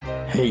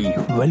Hey,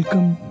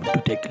 welcome to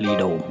Tech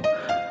Lido.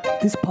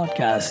 This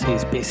podcast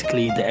is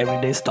basically the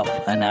everyday stuff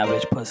an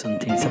average person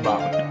thinks about,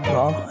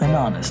 raw and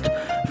honest,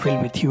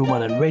 filled with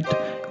humor and wit.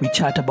 We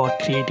chat about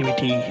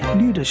creativity,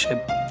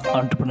 leadership,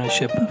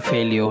 entrepreneurship,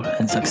 failure,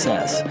 and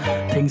success.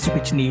 Things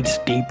which needs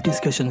deep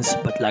discussions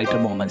but lighter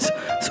moments.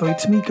 So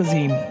it's me,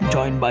 Kazim,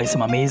 joined by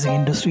some amazing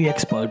industry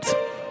experts,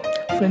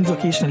 friends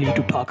occasionally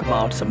to talk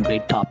about some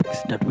great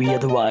topics that we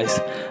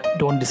otherwise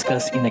don't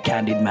discuss in a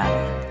candid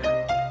manner.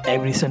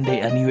 Every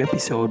Sunday, a new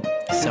episode.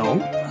 So,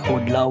 I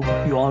would love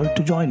you all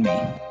to join me.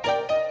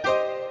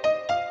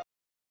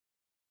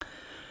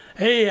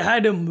 Hey,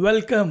 Adam,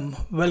 welcome.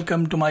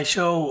 Welcome to my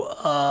show.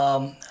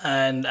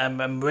 And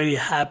I'm very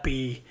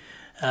happy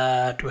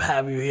to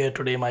have you here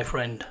today, my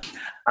friend.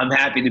 I'm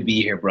happy to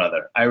be here,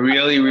 brother. I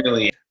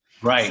really am.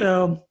 Right.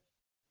 So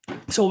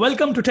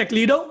welcome to Tech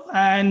Lido.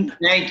 And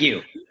thank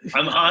you.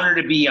 I'm honored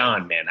to be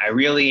on, man. I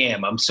really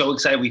am. I'm so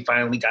excited we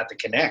finally got to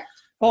connect.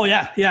 Oh,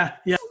 yeah.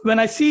 When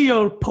I see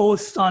your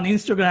posts on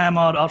Instagram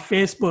or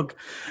Facebook,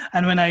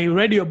 and when I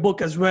read your book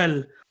as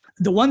well,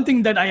 the one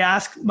thing that I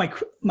ask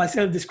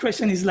myself this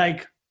question is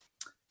like,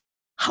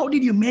 how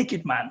did you make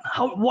it, man?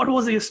 What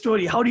was your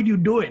story? How did you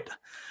do it?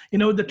 You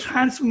know, the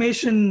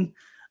transformation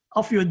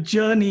of your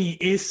journey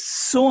is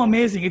so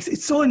amazing.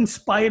 It's so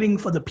inspiring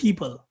for the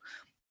people.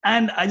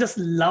 And I just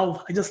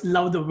love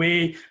the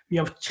way you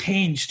have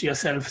changed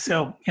yourself.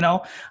 So, you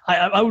know,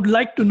 I would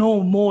like to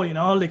know more, you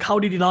know, like how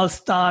did it all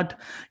start?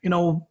 You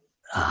know,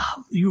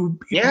 I'll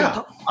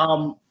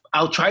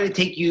try to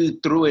take you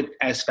through it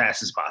as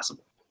fast as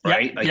possible.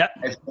 Right.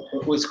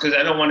 Because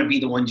I don't want to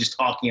be the one just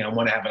talking. I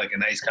want to have like a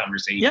nice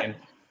conversation.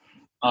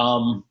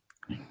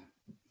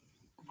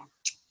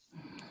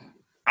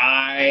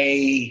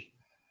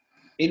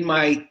 In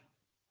my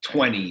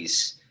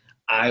 20s,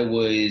 I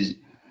was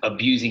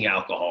abusing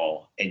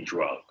alcohol and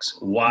drugs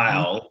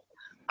while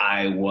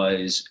I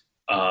was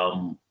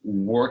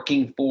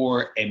working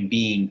for and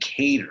being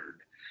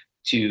catered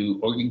to,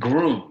 or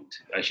groomed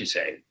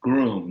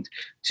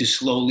to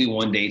slowly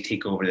one day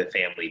take over the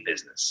family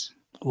business.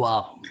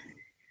 Wow.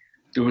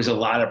 There was a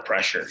lot of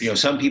pressure. You know,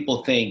 some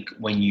people think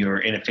when you're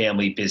in a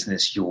family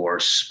business, you're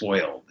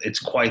spoiled. It's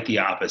quite the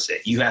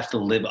opposite. You have to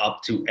live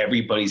up to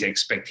everybody's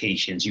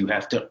expectations. You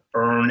have to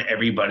earn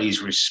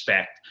everybody's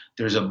respect.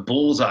 There's a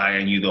bullseye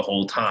on you the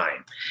whole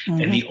time.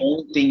 And the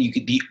only thing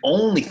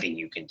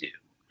you can do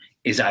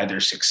is either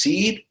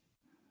succeed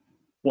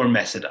or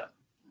mess it up.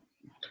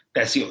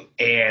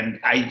 And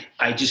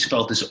I just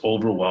felt this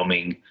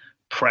overwhelming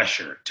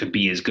pressure to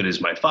be as good as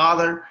my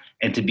father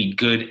and to be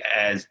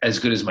as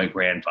good as my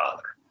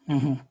grandfather.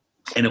 And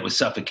it was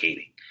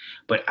suffocating.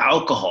 But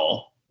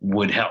alcohol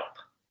would help.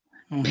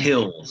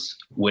 Pills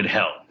would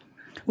help.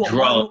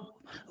 Drugs.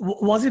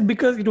 Was it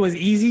because it was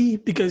easy?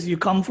 Because you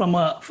come from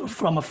a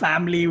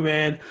family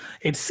where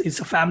it's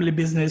a family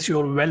business,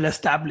 you're a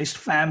well-established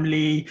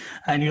family,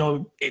 and you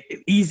know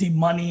easy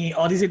money,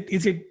 or is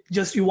it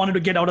just you wanted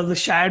to get out of the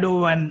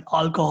shadow and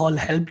alcohol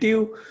helped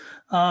you?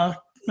 Well,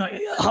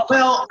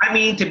 I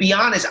mean, to be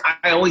honest,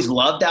 I always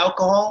loved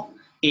alcohol.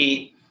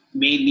 It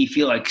made me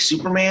feel like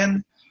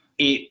Superman.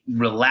 It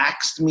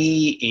relaxed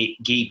me.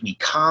 It gave me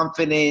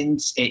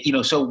confidence.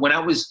 So when I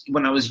was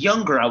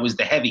younger, I was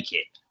the heavy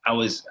kid. I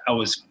was,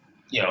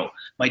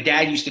 my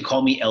dad used to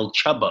call me El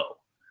Chubbo.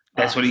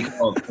 That's what he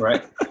called it,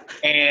 right?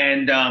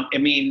 And and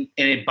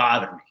it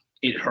bothered me.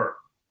 It hurt.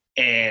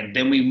 And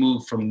then we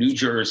moved from New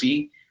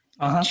Jersey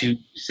to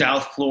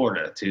South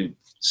Florida, to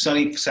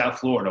sunny South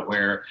Florida,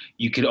 where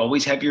you could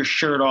always have your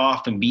shirt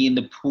off and be in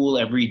the pool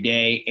every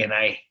day. And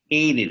I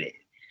hated it.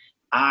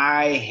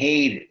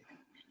 And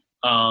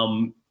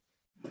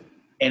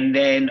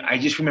then I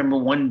just remember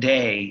one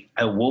day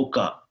I woke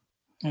up.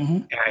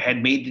 And I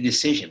had made the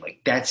decision, like,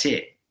 that's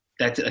it.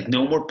 That's it. Like,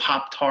 no more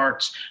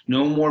Pop-Tarts,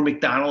 no more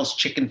McDonald's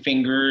chicken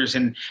fingers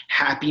and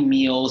Happy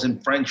Meals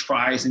and French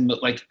fries. And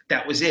like,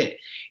 that was it.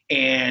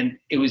 And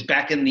it was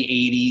back in the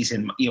 80s.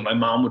 And, my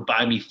mom would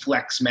buy me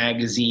Flex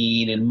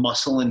magazine and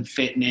Muscle and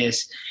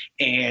Fitness.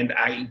 And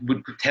I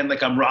would pretend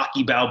like I'm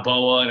Rocky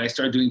Balboa. And I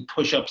started doing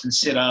push-ups and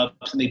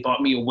sit-ups. And they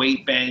bought me a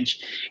weight bench.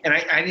 And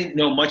I didn't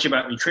know much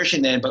about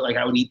nutrition then, but like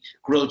I would eat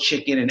grilled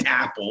chicken and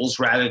apples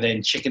rather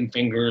than chicken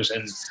fingers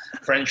and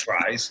French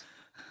fries.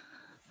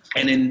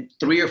 And in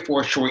 3 or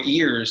 4 short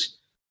years,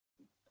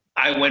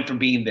 I went from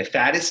being the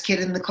fattest kid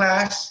in the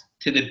class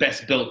to the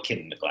best built kid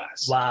in the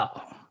class.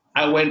 Wow.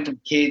 I went from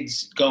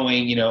kids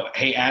going,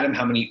 hey, Adam,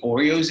 how many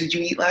Oreos did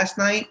you eat last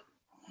night?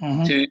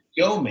 To,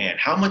 yo, man,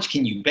 how much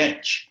can you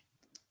bench?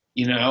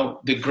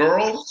 The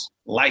girls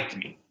liked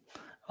me.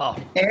 Oh.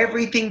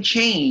 Everything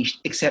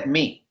changed except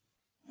me.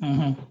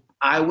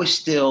 I was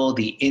still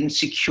the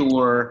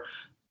insecure,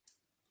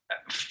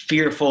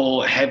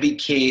 fearful, heavy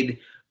kid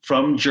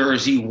from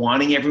Jersey,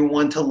 wanting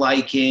everyone to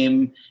like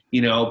him,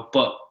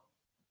 but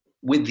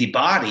with the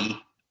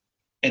body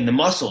and the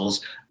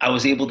muscles, I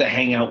was able to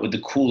hang out with the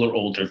cooler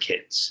older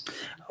kids.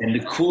 And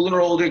the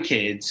cooler older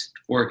kids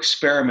were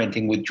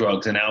experimenting with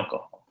drugs and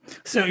alcohol.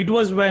 So it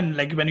was when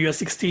you were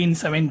 16,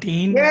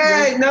 17?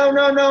 Yeah, no.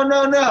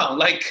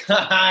 Like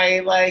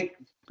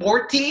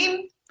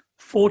 14?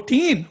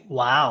 14.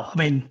 Wow. I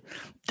mean,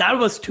 that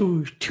was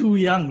too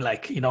young,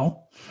 like,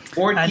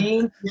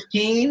 14,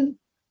 15?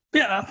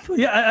 Yeah.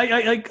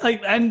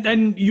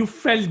 And you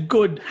felt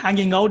good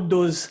hanging out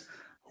those.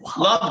 Wow.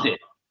 Loved it.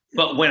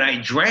 But when I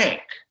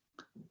drank,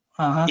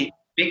 Uh-huh. it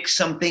fixed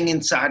something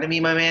inside of me,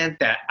 my man,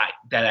 that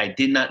I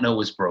did not know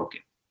was broken.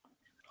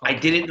 I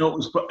didn't know it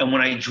was broken. And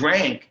when I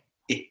drank,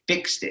 it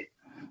fixed it.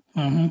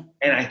 Mm-hmm.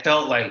 And I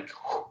felt like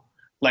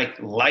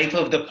life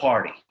of the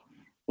party,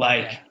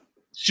 like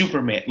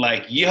Superman,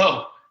 like,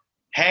 yo,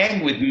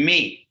 hang with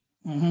me.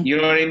 Mm-hmm. You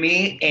know what I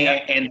mean?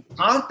 And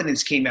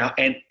confidence came out,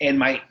 and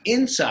my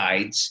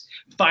insides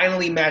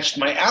finally matched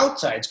my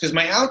outsides, because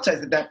my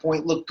outsides at that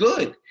point looked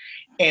good.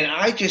 And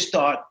I just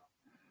thought,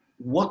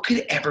 what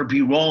could ever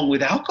be wrong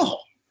with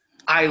alcohol?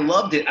 I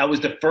loved it. I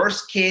was the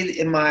first kid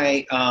in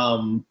my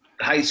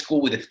high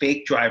school with a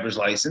fake driver's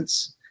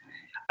license.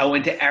 I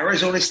went to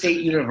Arizona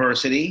State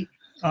University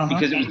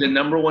because it was the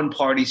 #1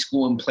 party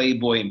school in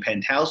Playboy and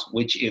Penthouse,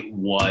 which it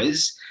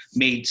was.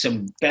 Made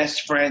some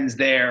best friends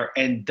there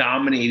and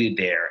dominated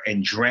there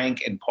and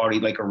drank and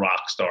partied like a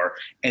rock star.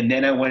 And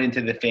then I went into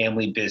the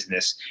family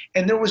business.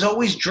 And there was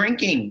always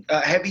drinking,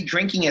 heavy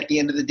drinking at the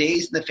end of the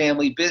days in the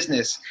family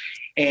business.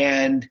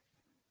 And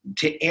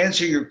to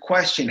answer your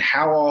question,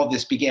 how all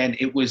this began,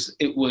 it was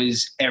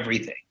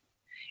everything.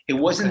 It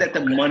wasn't that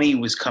the money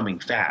was coming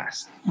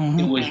fast. Mm-hmm.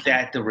 It was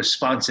that the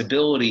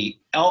responsibility,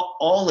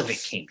 all of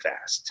it came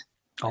fast.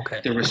 Okay.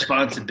 The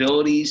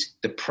responsibilities,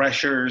 the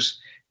pressures,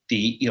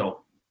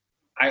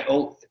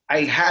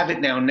 I have it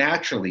now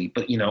naturally,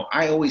 but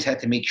I always had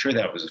to make sure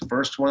that I was the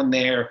first one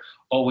there.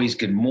 Always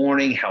good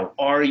morning, how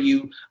are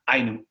you?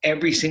 I knew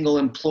every single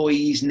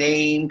employee's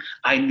name.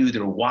 I knew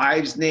their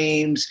wives'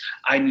 names.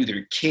 I knew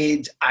their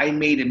kids. I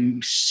made a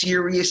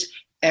serious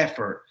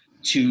effort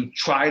to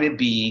try to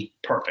be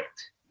perfect.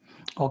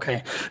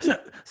 Okay.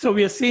 So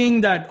we are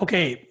seeing that,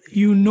 okay,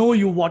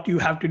 what you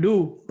have to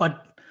do,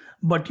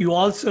 but you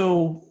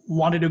also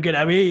wanted to get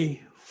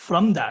away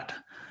from that.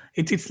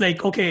 It's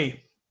like,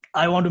 okay,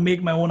 I want to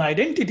make my own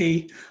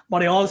identity,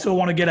 but I also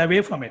want to get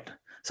away from it.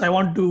 So I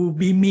want to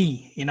be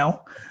me,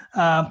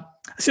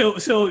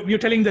 So you're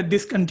telling that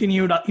this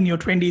continued in your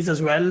 20s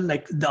as well,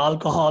 like the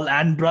alcohol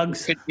and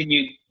drugs?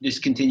 This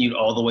continued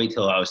all the way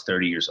till I was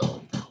 30 years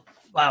old.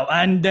 Wow.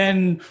 And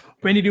then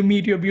when did you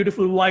meet your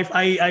beautiful wife?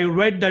 I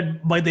read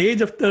that by the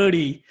age of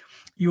 30,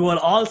 you were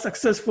all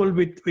successful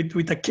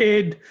with a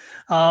kid,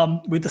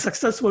 with a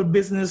successful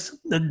business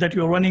that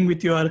you're running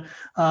with your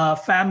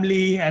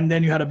family. And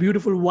then you had a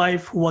beautiful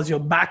wife who was your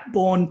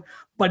backbone,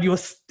 but you're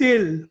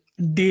still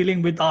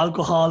dealing with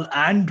alcohol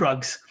and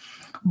drugs.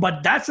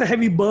 But that's a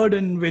heavy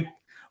burden with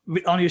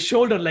on your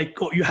shoulder. Like,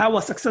 you have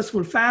a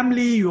successful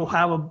family, you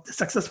have a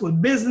successful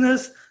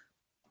business,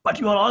 but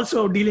you are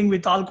also dealing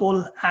with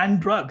alcohol and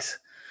drugs.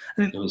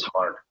 It was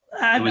hard.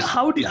 And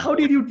how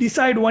did you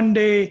decide one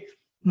day,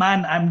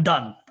 man, I'm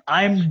done.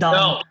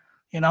 No.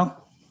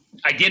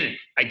 I didn't.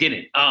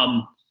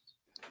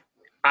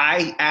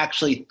 I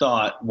actually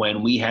thought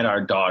when we had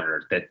our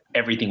daughter that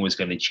everything was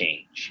going to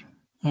change.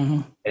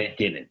 Mm-hmm. And it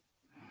didn't.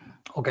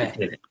 Okay. It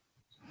didn't.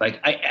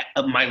 Like,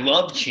 my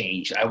love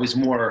changed. I was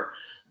more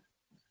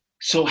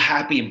so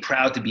happy and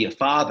proud to be a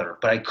father,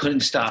 but I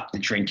couldn't stop the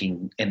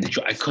drinking and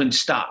I couldn't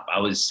stop.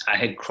 I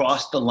had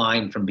crossed the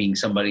line from being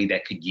somebody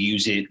that could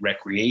use it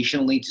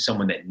recreationally to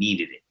someone that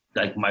needed it.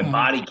 Like, my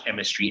body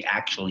chemistry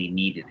actually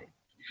needed it.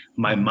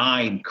 My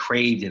mind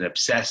craved and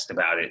obsessed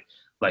about it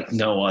like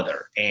no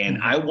other.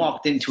 And I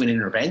walked into an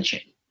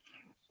intervention.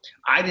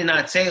 I did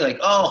not say like,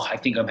 oh, I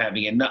think I'm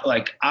having enough.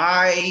 Like,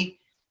 I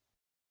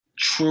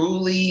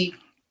truly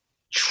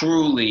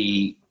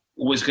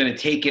was going to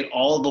take it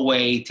all the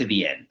way to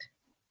the end.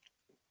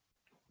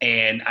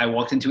 And I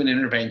walked into an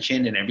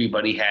intervention and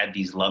everybody had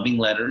these loving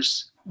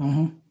letters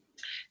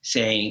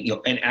saying,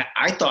 and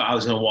I thought I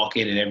was going to walk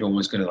in and everyone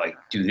was going to like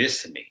do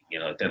this to me,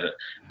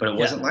 but it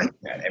wasn't like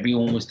that.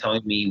 Everyone was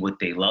telling me what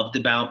they loved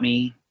about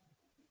me,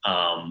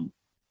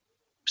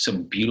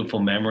 some beautiful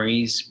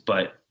memories,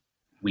 but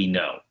we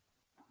know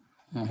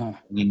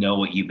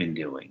what you've been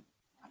doing.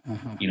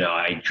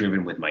 I'd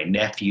driven with my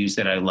nephews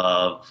that I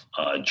love,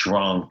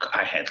 drunk.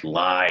 I had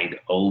lied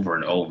over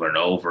and over and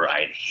over.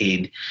 I had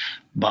hid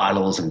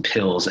bottles and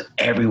pills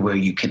everywhere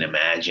you can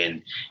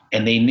imagine.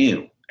 And they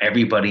knew.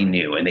 Everybody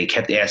knew. And they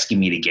kept asking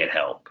me to get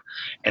help.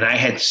 And I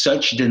had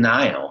such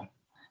denial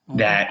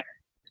that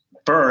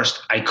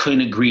first I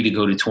couldn't agree to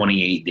go to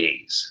 28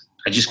 days.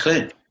 I just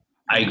couldn't.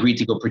 I agreed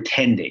to go for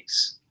 10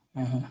 days.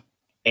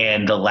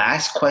 And the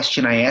last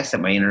question I asked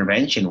at my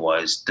intervention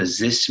was, does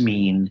this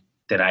mean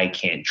that I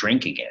can't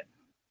drink again?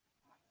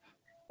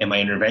 And my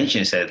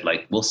intervention said,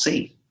 like, we'll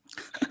see.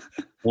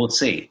 We'll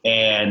see.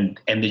 And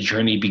the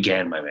journey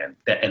began, my man.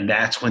 And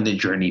that's when the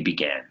journey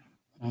began.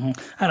 And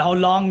how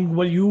long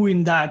were you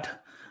in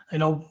that,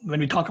 when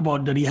we talk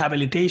about the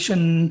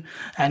rehabilitation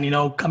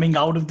and, coming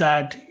out of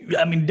that?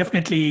 I mean,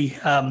 definitely,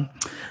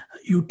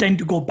 you tend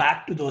to go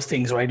back to those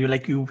things, right? You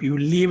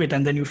leave it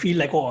and then you feel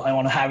like, oh, I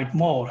want to have it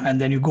more. And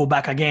then you go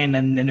back again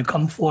and then you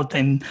come forth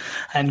and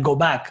go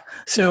back.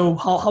 So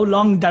how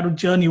long that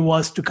journey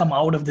was to come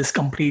out of this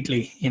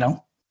completely,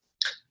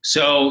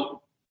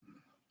 So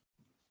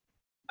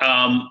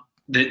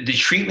the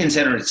treatment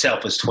center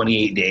itself was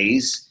 28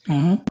 days.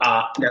 Mm-hmm.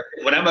 Now,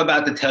 what I'm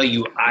about to tell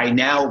you, I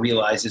now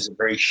realize is a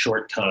very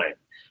short time.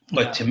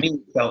 But to me,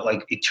 it felt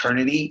like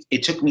eternity.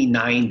 It took me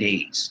 9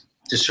 days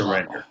to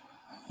surrender.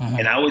 Mm-hmm.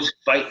 And I was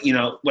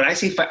when I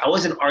say fight, I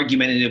wasn't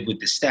argumentative with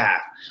the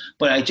staff,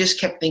 but I just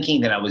kept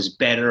thinking that I was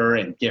better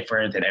and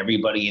different than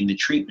everybody in the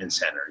treatment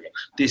center.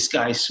 This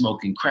guy's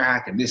smoking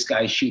crack and this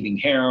guy's shooting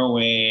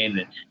heroin.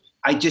 And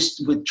I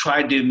just would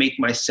try to make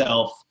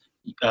myself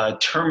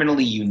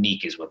terminally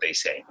unique, is what they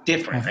say.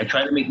 Different. I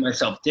try to make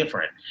myself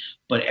different.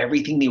 But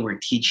everything they were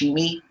teaching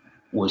me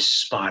was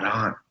spot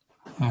on.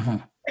 Mm-hmm.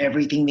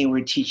 Everything they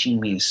were teaching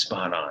me is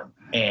spot on.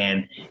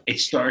 And it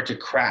started to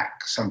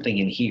crack something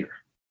in here.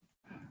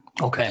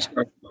 Okay. It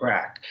started to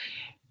crack.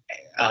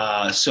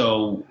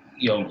 So,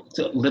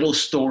 little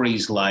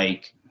stories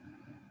like,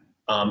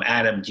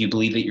 Adam, do you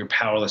believe that you're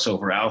powerless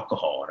over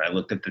alcohol? And I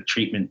looked at the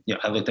treatment,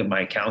 I looked at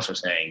my counselor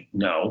saying,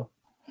 no.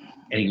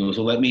 And he goes,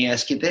 well, let me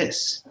ask you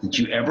this. Did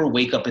you ever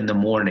wake up in the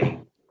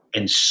morning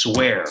and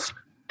swear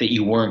that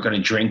you weren't going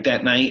to drink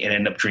that night and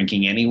end up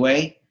drinking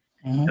anyway?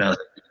 Mm-hmm. And I was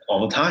like,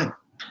 all the time.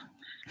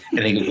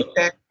 And he goes,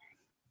 okay.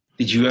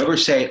 Did you ever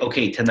say,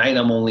 okay, tonight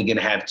I'm only going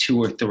to have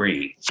 2 or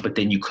 3, but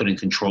then you couldn't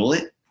control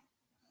it?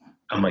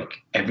 I'm like,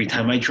 every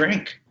time I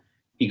drink.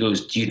 He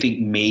goes, do you think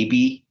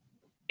maybe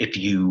if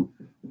you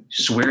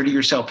swear to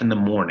yourself in the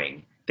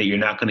morning that you're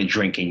not going to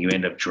drink and you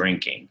end up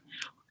drinking,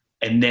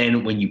 and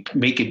then when you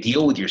make a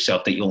deal with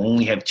yourself that you'll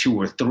only have 2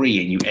 or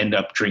 3 and you end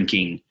up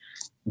drinking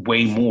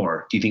way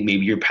more, do you think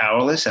maybe you're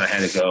powerless? And I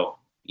had to go,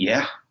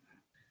 yeah.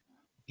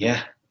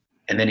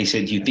 And then he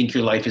said, do you think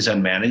your life is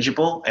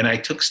unmanageable? And I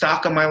took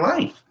stock of my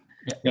life.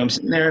 Yeah. I'm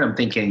sitting there and I'm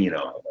thinking, I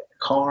got the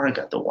car, I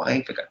got the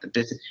wife, I got the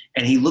business.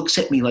 And he looks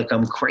at me like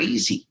I'm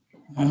crazy.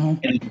 Mm-hmm.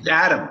 And he goes,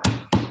 Adam,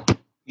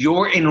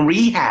 you're in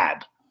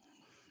rehab.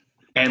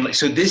 And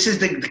so this is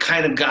the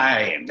kind of guy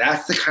I am.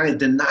 That's the kind of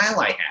denial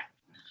I have.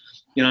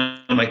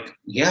 I'm like,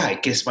 yeah, I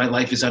guess my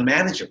life is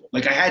unmanageable.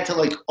 Like I had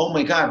to oh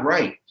my God,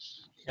 right.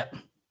 Yeah.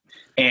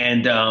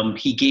 And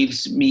he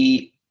gives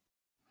me,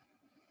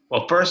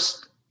 well,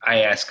 first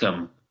I ask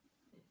him,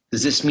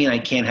 does this mean I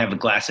can't have a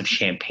glass of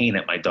champagne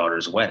at my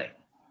daughter's wedding?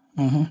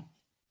 Mm-hmm.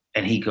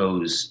 And he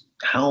goes,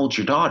 how old's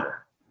your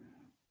daughter?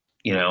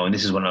 And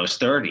this is when I was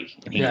 30.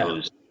 And he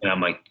goes, and I'm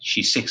like,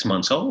 she's 6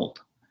 months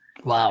old.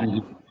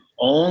 Wow.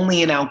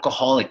 Only an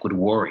alcoholic would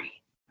worry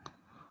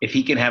if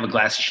he can have a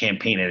glass of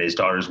champagne at his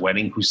daughter's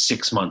wedding who's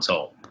 6 months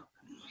old.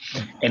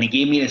 And he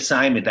gave me an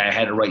assignment that I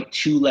had to write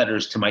 2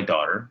 letters to my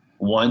daughter,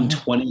 one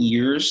 20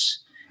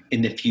 years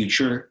in the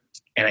future,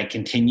 and I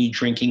continued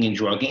drinking and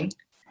drugging,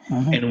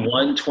 and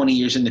one 20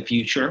 years in the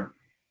future,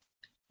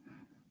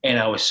 and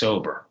I was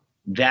sober.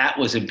 That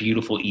was a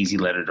beautiful, easy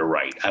letter to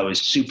write. I was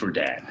super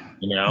dad,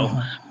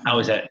 I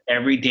was at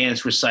every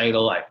dance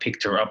recital. I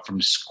picked her up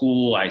from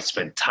school. I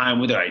spent time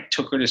with her. I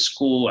took her to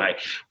school.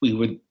 We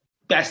were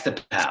best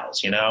of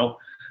pals,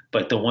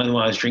 But the one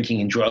when I was drinking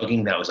and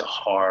drugging, that was a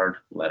hard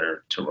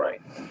letter to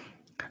write.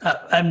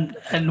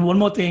 And one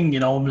more thing,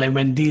 like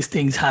when these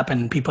things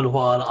happen, people who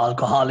are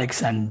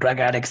alcoholics and drug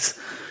addicts,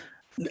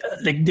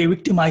 like they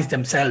victimize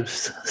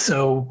themselves.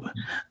 So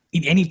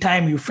in any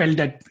time you felt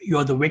that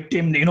you're the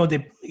victim,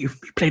 you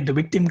played the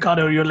victim card,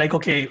 or you're like,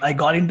 okay, I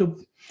got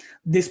into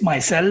this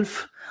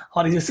myself,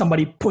 or is it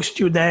somebody pushed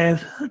you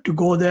there to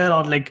go there,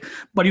 or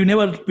but you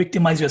never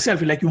victimize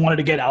yourself. You wanted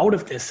to get out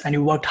of this and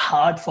you worked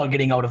hard for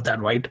getting out of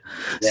that, right?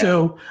 Yeah.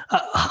 So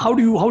how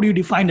do you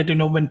define it,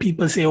 when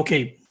people say,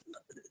 okay,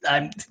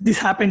 this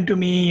happened to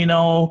me,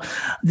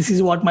 this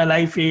is what my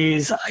life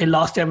is. I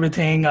lost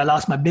everything. I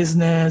lost my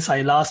business.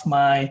 I lost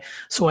my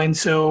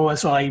so-and-so.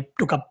 So I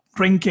took up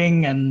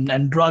drinking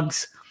and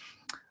drugs.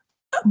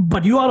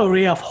 But you are a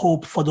ray of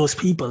hope for those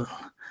people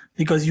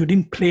because you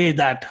didn't play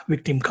that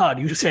victim card.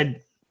 You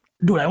said,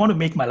 dude, I want to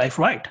make my life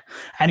right.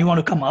 And you want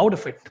to come out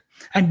of it.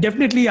 And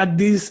definitely at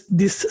these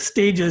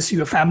stages,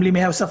 your family may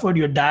have suffered.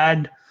 Your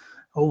dad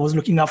who was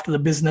looking after the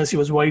business, he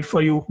was worried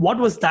for you. What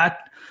was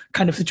that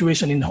kind of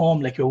situation in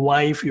home, like your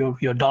wife,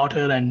 your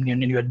daughter, and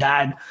your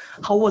dad?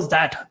 How was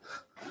that?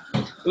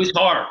 It was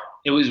hard.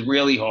 It was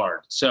really hard.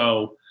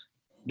 So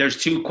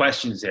there's 2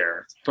 questions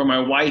there. For my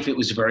wife, it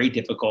was very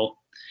difficult.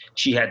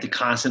 She had to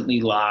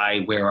constantly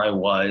lie where I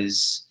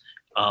was.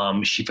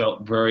 She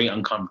felt very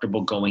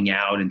uncomfortable going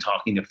out and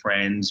talking to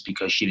friends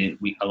because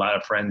a lot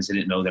of friends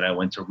didn't know that I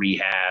went to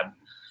rehab.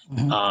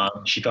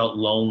 Mm-hmm. She felt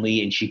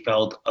lonely, and she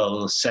felt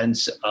a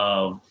sense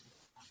of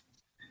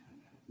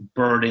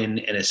burden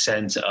and a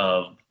sense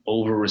of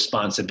over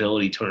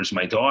responsibility towards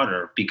my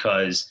daughter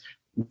because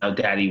now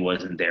daddy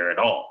wasn't there at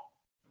all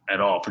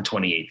for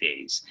 28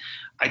 days.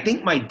 I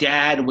think my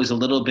dad was a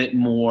little bit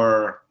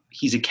more,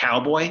 he's a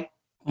cowboy.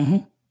 Mm-hmm.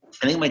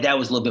 I think my dad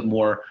was a little bit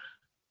more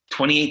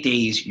 28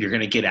 days, you're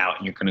going to get out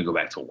and you're going to go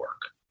back to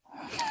work.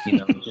 You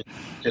know,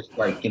 just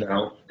like, you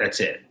know, that's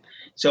it.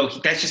 So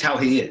that's just how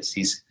he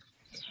is.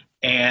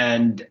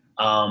 And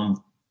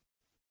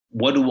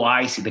what do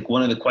I see? Like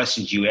one of the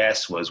questions you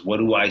asked was, what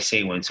do I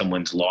say when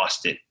someone's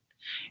lost it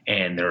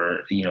and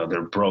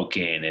they're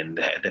broken and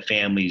the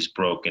family's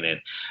broken? And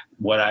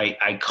what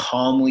I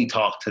calmly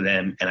talk to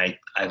them, and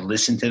I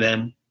listen to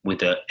them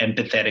with an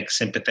empathetic,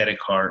 sympathetic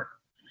heart,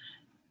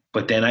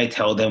 but then I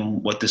tell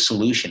them what the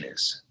solution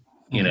is,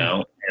 you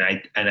know,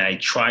 and I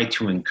try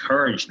to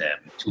encourage them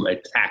to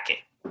attack it,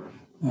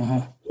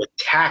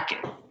 attack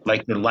it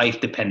like their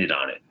life depended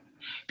on it,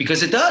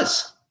 because it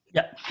does.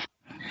 Yeah.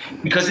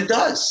 Because it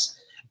does.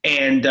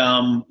 And,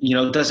 you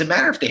know, it doesn't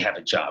matter if they have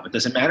a job. It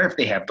doesn't matter if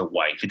they have the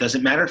wife. It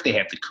doesn't matter if they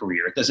have the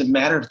career. It doesn't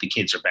matter if the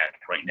kids are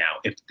back right now.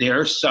 If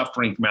they're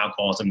suffering from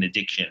alcoholism and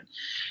addiction,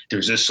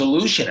 there's a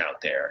solution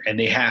out there, and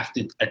they have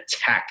to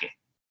attack it.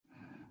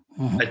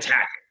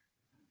 Attack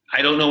it.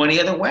 I don't know any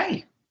other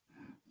way.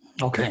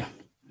 Okay.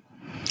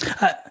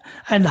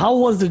 And how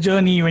was the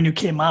journey when you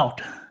came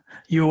out?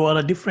 You were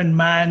a different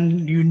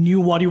man. You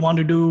knew what you want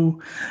to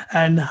do,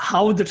 and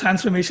how the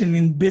transformation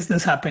in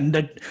business happened,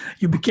 that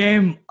you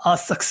became a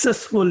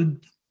successful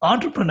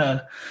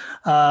entrepreneur.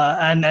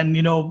 And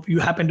you know, you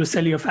happened to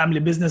sell your family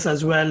business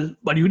as well,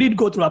 but you did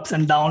go through ups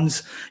and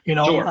downs, you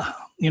know. Sure.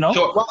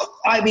 Sure. Well,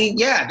 I mean,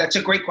 yeah, that's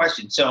a great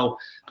question. So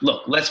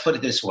look, let's put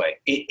it this way.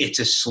 It's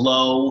a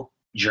slow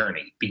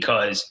journey,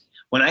 because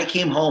when I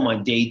came home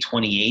on day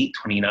 28,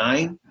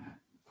 29,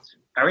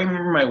 I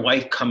remember my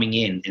wife coming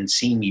in and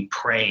seeing me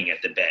praying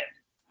at the bed.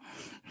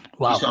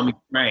 Wow. She saw me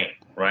praying,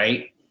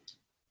 right?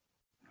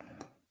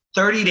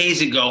 30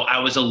 days ago, I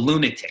was a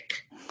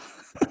lunatic.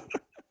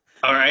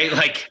 All right?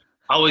 Like,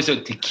 I was a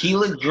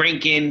tequila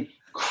drinking,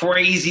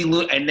 crazy,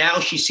 and now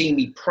she's seeing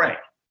me pray.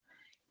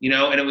 You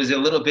know, and it was a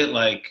little bit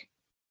like,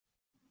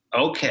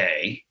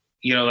 okay.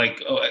 You know,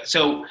 like,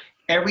 so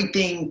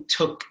everything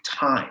took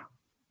time.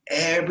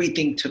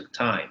 Everything took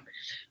time.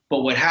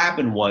 But what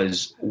happened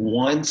was,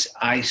 once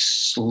I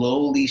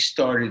slowly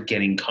started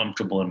getting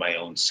comfortable in my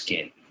own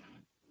skin,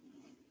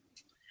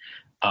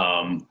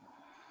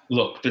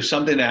 look, there's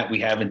something that we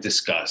haven't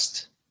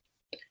discussed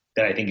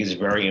that I think is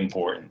very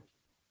important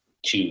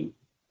to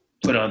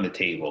put on the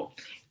table.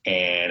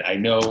 And I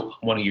know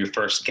I'm one of your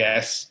first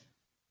guests,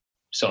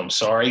 so I'm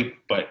sorry,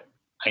 but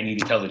I need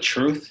to tell the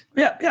truth.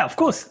 Yeah, of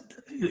course.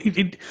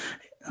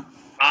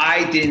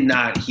 I did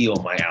not heal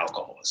my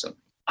alcoholism.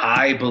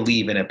 I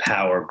believe in a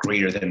power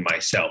greater than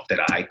myself that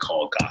I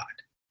call God.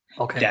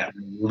 Okay. That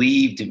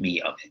relieved me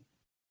of it.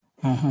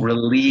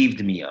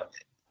 Relieved me of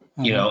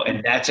it. You know,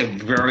 and that's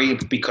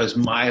because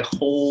my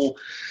whole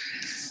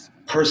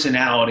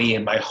personality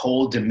and my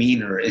whole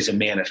demeanor is a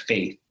man of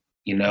faith,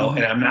 you know,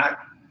 and I'm not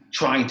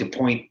trying to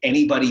point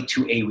anybody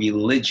to a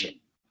religion,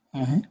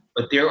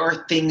 but there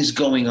are things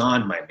going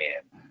on, my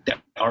man, that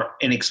are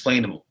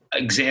inexplainable.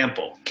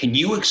 Example, can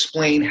you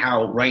explain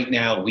how right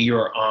now we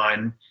are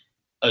on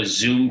a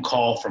Zoom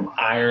call from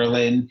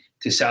Ireland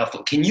to South?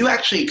 Can you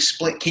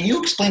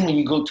explain when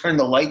you go turn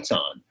the lights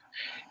on,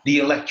 the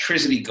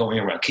electricity going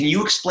around? Can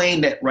you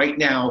explain that right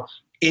now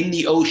in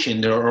the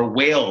ocean there are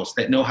whales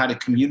that know how to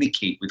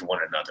communicate with one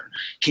another?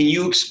 Can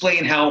you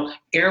explain how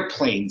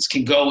airplanes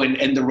can go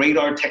and the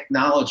radar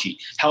technology,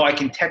 how I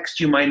can text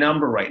you my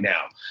number right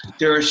now?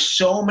 There are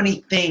so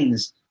many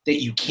things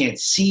that you can't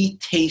see,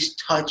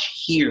 taste,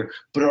 touch, hear,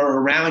 but are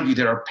around you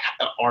that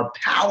are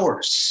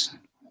powers.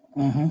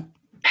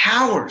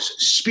 Powers,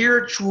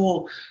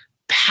 spiritual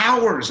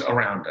powers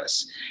around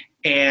us.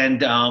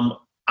 And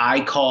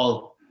I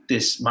call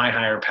this my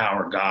higher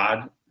power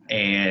God,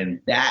 and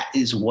that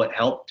is what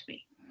helped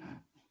me.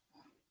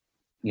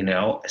 You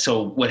know,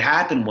 so what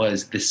happened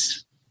was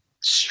this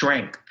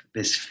strength,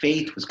 this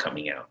faith was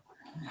coming out.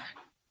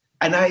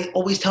 And I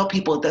always tell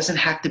people it doesn't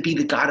have to be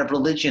the God of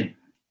religion,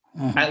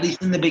 at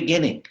least in the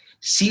beginning.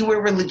 See where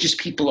religious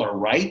people are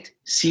right.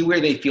 See where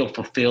they feel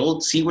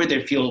fulfilled. See where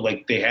they feel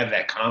like they have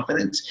that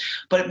confidence.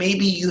 But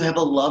maybe you have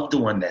a loved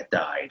one that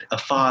died, a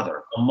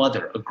father, a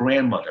mother, a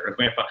grandmother, a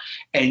grandpa,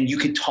 and you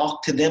can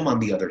talk to them on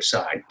the other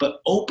side.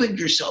 But open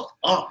yourself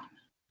up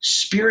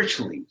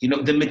spiritually. You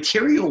know, the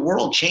material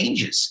world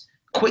changes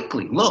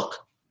quickly.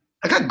 Look,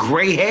 I got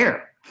gray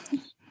hair.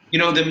 You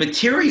know, the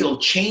material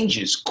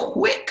changes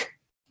quick.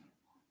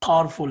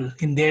 Powerful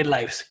in their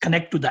lives,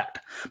 connect to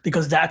that,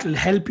 because that will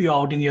help you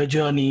out in your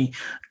journey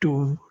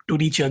to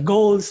reach your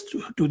goals,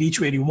 to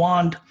reach where you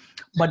want.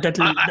 But that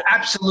will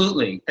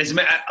absolutely.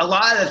 A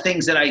lot of the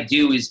things that I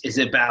do is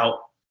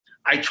about,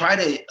 I try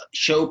to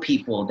show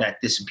people that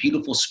this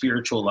beautiful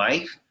spiritual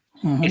life,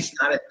 it's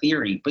not a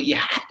theory, but you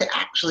have to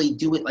actually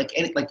do it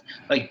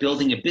like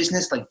building a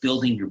business, like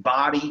building your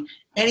body,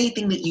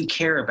 anything that you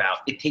care about.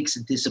 It takes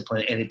a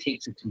discipline and it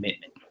takes a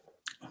commitment.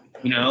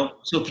 You know,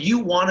 so if you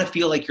want to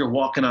feel like you're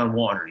walking on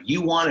water,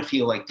 you want to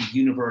feel like the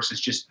universe is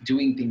just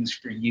doing things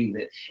for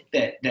you,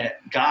 that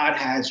God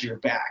has your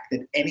back,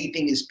 that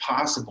anything is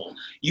possible.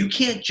 You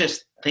can't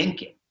just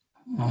think it.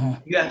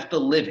 You have to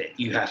live it.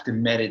 You have to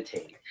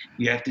meditate.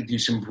 You have to do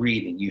some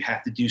breathing. You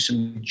have to do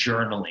some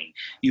journaling.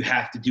 You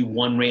have to do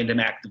one random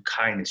act of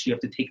kindness. You have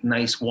to take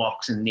nice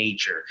walks in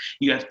nature.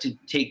 You have to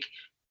take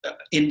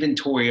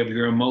inventory of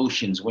your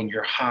emotions when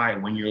you're high,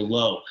 when you're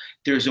low.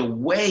 There's a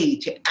way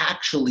to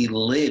actually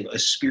live a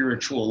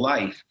spiritual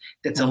life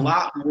that's a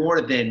lot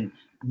more than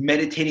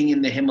meditating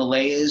in the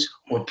Himalayas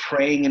or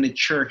praying in a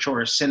church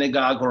or a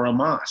synagogue or a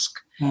mosque.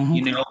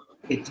 You know,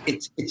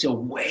 it's a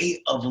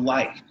way of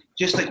life.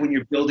 Just like when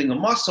you're building a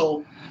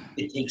muscle,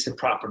 it takes the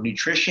proper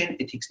nutrition,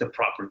 it takes the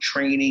proper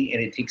training,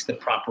 and it takes the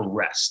proper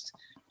rest.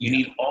 You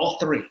need all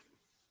three.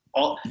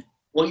 Well,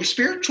 your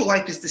spiritual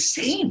life is the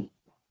same.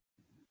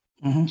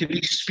 To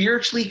be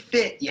spiritually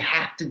fit, you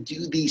have to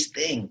do these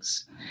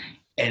things.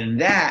 And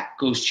that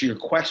goes to your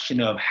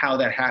question of how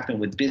that happened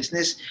with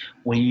business.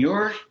 When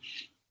you're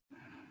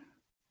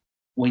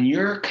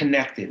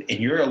connected and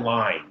you're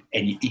aligned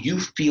and you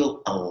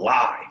feel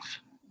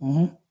alive,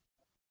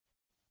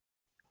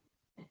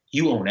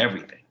 you own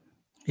everything.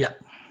 Yeah.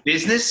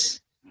 Business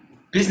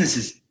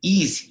is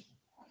easy,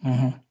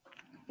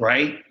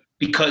 right?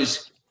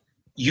 Because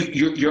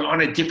you're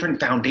on a different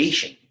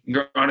foundation.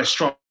 You're on a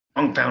strong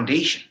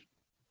foundation.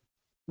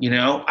 You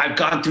know, I've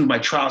gone through my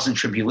trials and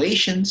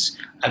tribulations.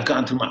 I've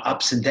gone through my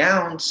ups and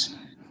downs,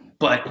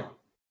 but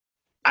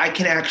I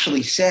can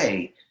actually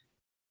say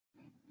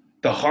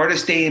the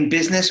hardest day in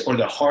business or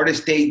the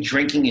hardest day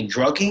drinking and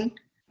drugging,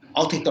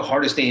 I'll take the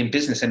hardest day in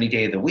business any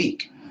day of the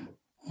week.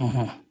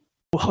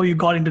 How you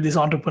got into this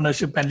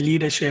entrepreneurship and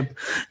leadership,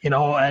 you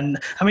know, and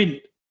I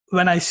mean,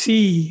 when I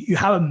see you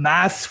have a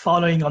mass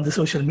following on the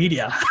social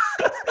media,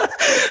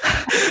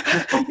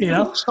 you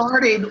know,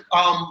 started.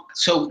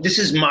 So this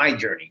is my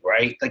journey,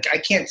 right? Like I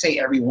can't say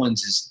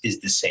everyone's is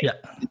the same. Yeah.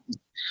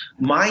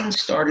 Mine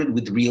started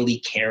with really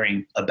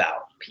caring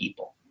about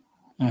people.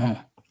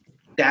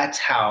 That's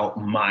how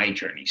my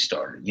journey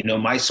started. You know,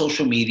 my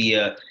social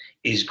media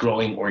is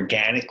growing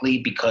organically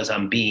because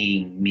I'm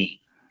being me.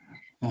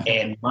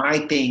 And my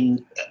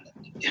thing,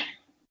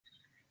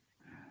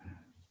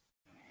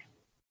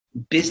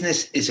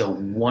 business is a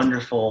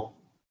wonderful,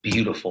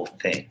 beautiful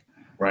thing,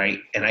 right?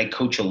 And I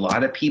coach a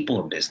lot of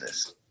people in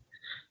business,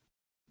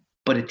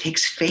 but it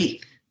takes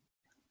faith.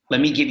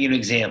 Let me give you an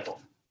example.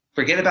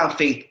 Forget about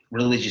faith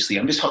religiously.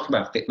 I'm just talking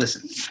about faith.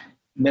 Listen,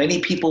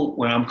 many people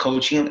when I'm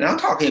coaching them, and I'm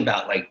talking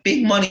about like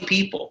big money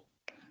people,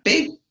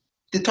 they're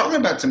talking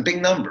about some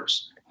big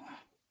numbers.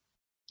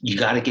 You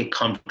got to get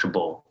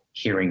comfortable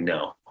hearing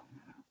no.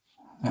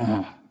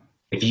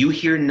 If you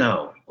hear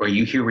no or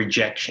you hear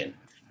rejection,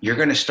 you're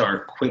going to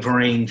start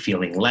quivering,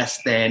 feeling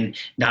less than,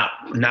 not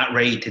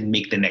ready to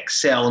make the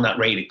next sell, not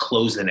ready to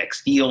close the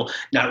next deal,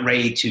 not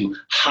ready to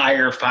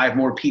hire 5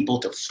 more people,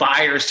 to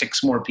fire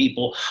 6 more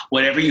people,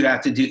 whatever you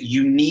have to do.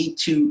 You need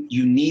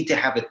to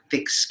have a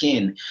thick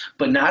skin,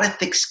 but not a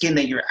thick skin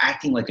that you're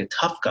acting like a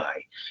tough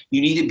guy. You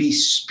need to be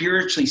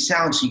spiritually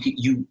sound so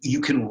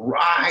you can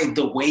ride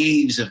the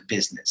waves of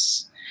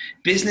business.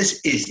 Business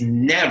is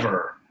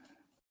never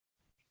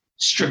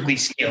strictly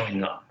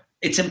scaling up.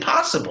 It's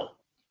impossible.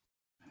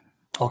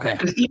 Okay.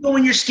 Because even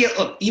when you're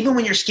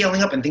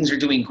scaling up and things are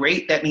doing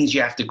great, that means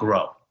you have to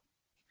grow.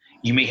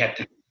 You may have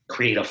to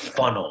create a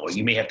funnel, or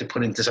you may have to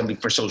put into something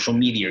for social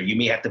media, or you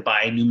may have to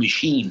buy a new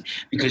machine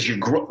because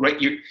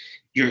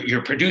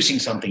you're producing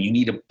something. You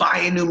need to buy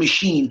a new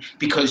machine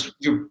because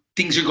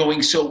things are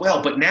going so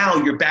well. But now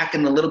you're back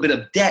in a little bit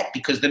of debt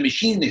because the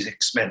machine is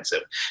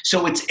expensive.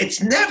 So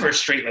it's never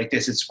straight like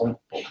this. It's bump,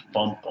 bump,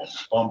 bump,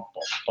 bump,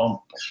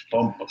 bump,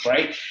 bump, bump,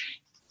 right?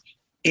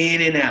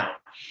 In and out.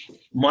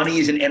 Money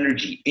is an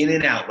energy, in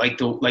and out, like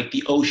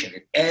the ocean.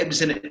 It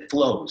ebbs and it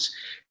flows.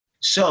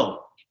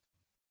 So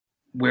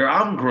where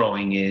I'm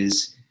growing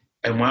is,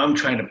 and where I'm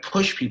trying to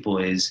push people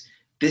is,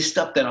 this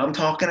stuff that I'm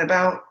talking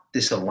about,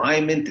 this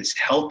alignment, this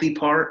healthy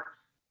part,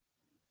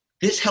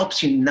 this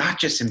helps you not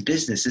just in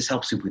business. This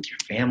helps you with your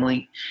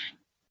family.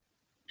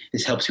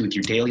 This helps you with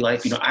your daily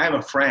life. You know, I have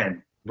a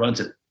friend who runs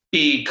a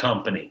big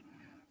company,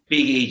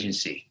 big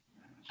agency.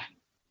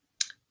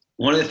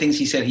 One of the things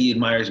he said he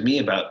admires me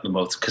about the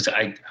most, because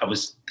I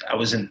was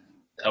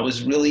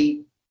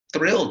really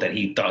thrilled that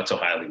he thought so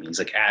highly of me. He's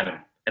like, Adam,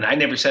 and I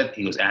never said,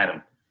 he goes,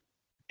 Adam,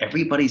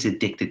 everybody's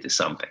addicted to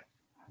something.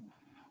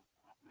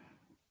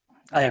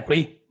 I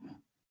agree.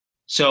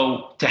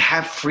 So to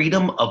have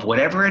freedom of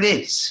whatever it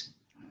is,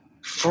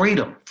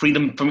 freedom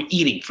from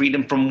eating,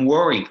 freedom from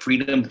worry,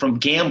 freedom from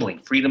gambling,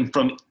 freedom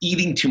from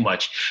eating too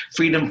much,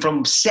 freedom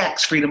from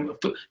sex, to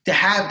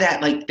have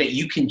that, like that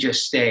you can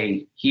just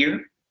stay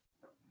here.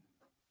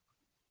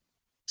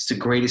 It's the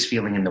greatest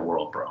feeling in the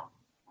world, bro.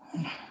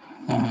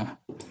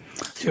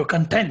 So you're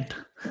content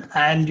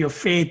and your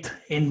faith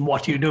in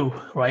what you do,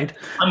 right?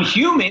 I'm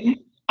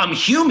human.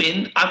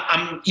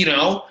 I'm you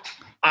know,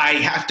 I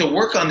have to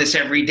work on this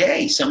every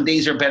day. Some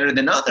days are better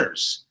than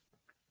others,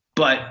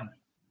 but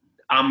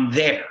I'm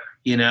there,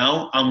 you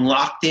know, I'm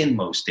locked in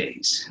most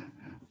days.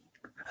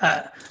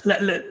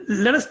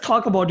 Let us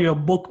talk about your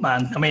book,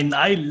 man. I mean,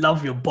 I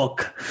love your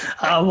book.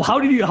 How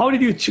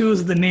did you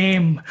choose the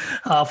name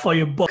for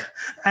your book?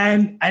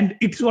 And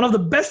it's one of the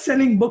best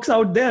selling books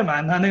out there,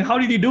 man. I mean, how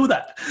did you do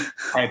that?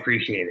 I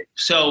appreciate it.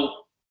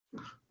 So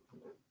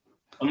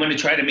I'm going to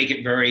try to make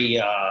it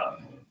very,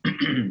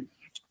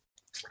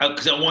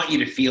 because I want you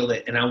to feel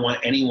it, and I want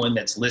anyone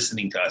that's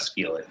listening to us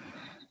feel it.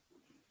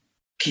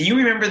 Can you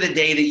remember the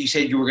day that you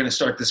said you were going to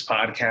start this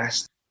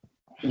podcast?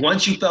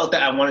 Once you felt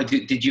that I wanted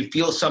to, did you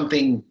feel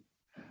something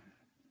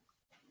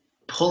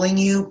pulling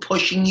you,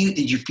 pushing you?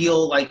 Did you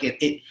feel like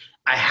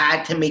I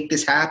had to make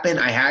this happen?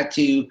 I had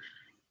to.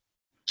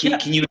 Can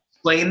you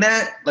explain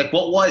that? Like,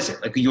 what was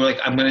it? Like, you were like,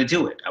 I'm going to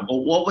do it.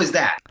 What was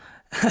that?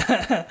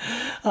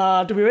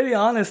 To be very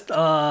honest,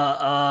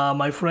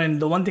 my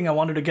friend, the one thing I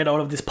wanted to get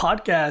out of this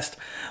podcast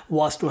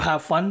was to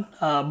have fun,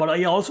 but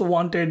I also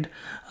wanted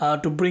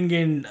to bring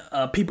in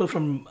people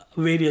from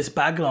various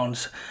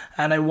backgrounds,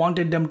 and I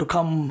wanted them to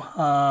come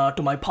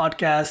to my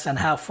podcast and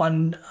have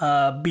fun,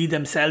 be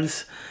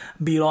themselves,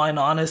 be raw and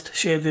honest,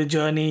 share their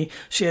journey,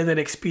 share their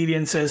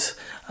experiences,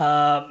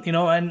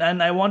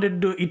 and I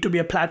wanted it to be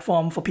a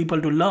platform for people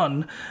to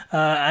learn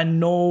and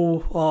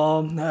know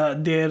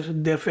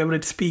their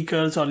favorite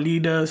speakers or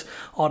leaders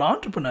or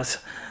entrepreneurs.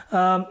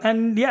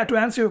 To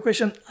answer your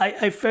question,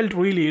 I felt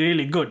really,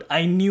 really good.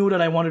 I knew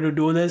that I wanted to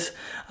do this.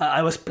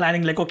 I was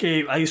planning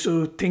I used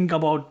to think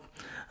about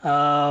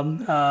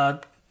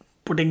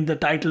putting the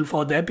title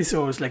for the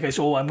episodes. Like I'm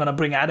going to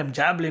bring Adam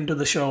Jablin to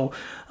the show.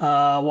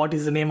 What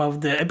is the name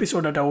of the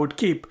episode that I would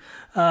keep?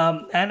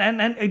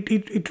 And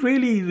it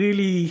really,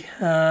 really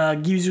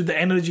gives you the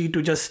energy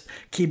to just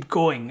keep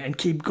going,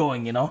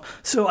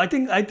 So I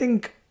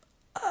think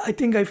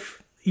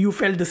you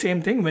felt the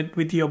same thing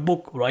with your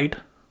book, right?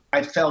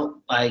 I felt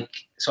like,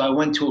 so I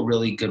went to a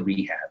really good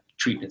rehab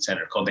treatment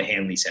center called the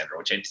Hanley Center,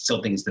 which I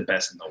still think is the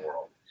best in the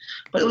world.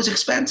 But it was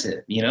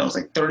expensive, it was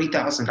like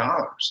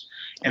 $30,000.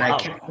 And wow.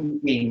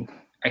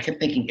 I kept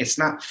thinking, it's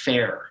not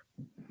fair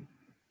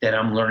that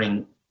I'm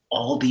learning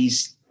all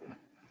these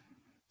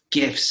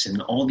gifts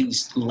and all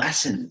these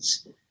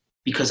lessons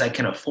because I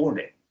can afford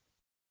it.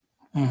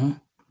 Mm-hmm.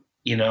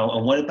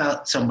 And what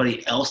about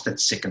somebody else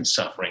that's sick and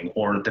suffering,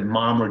 or the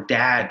mom or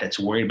dad that's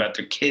worried about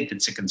their kid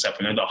that's sick and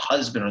suffering, or the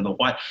husband or the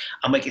wife?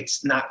 I'm like,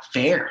 it's not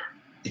fair.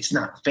 It's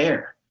not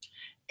fair.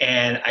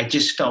 And I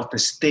just felt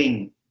this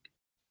thing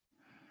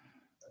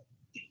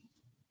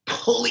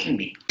pulling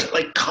me,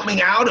 like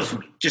coming out of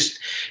me, just,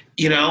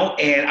 and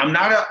I am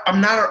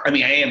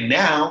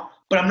now,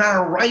 but I'm not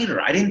a writer.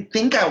 I didn't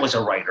think I was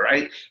a writer.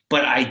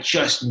 But I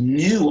just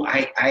knew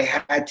I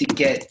had to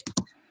get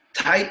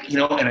type,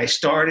 and I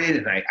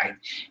started,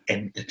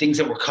 and the things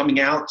that were coming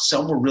out,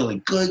 some were really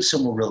good,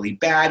 some were really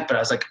bad, but I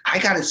was like, I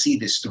got to see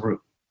this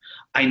through.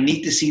 I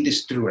need to see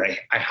this through.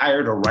 I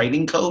hired a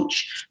writing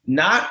coach,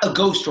 not a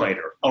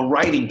ghostwriter, a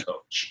writing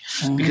coach,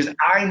 because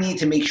I need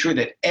to make sure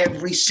that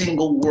every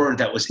single word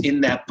that was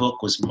in that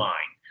book was mine.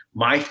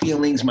 My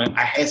feelings,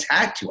 I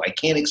had to. I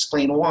can't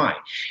explain why.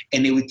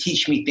 And they would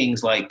teach me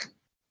things like,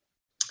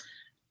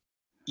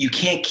 you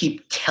can't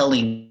tell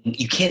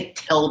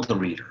the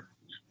reader.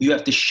 You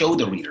have to show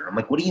the reader. I'm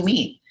like, what do you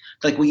mean?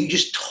 Like, well, you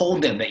just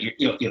told them that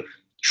you're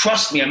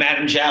trust me, I'm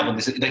Adam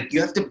Jablin. Like, you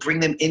have to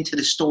bring them into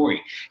the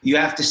story. You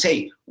have to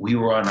say, we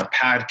were on a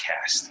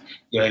podcast.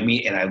 You know what I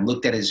mean? And I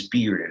looked at his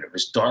beard, and it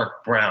was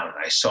dark brown.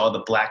 I saw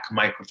the black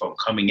microphone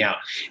coming out.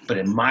 But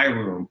in my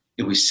room,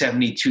 it was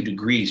 72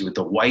 degrees with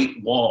the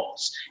white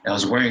walls. And I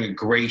was wearing a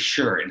gray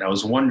shirt. And I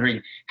was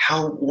wondering,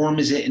 how warm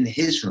is it in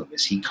his room?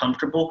 Is he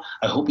comfortable?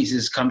 I hope he's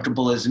as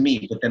comfortable as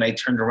me. But then I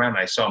turned around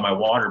and I saw my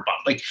water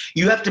bottle. Like,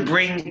 you have to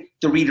bring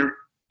the reader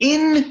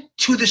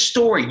into the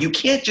story. You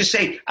can't just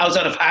say, I was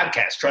on a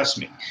podcast, trust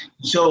me.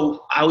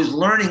 So I was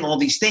learning all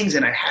these things,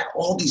 and I had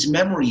all these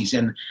memories,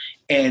 and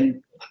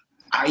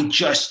I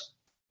just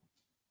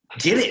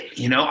did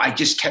it. I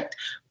just kept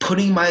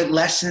putting my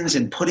lessons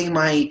and putting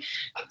my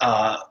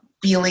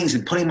feelings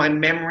and putting my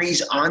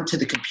memories onto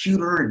the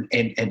computer,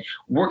 and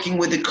working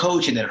with the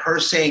coach, and then her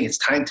saying, it's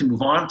time to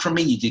move on from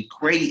me. You did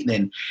great.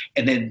 And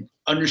then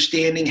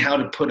understanding how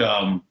to put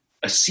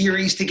a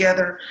series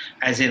together,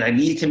 as in I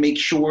need to make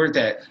sure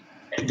that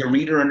the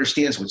reader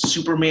understands what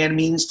Superman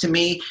means to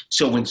me.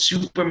 So when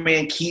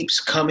Superman keeps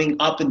coming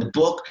up in the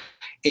book,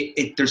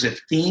 there's a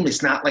theme.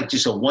 It's not like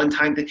just a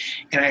one-time thing.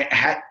 And I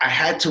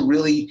had to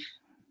really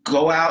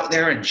go out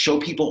there and show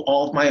people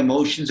all of my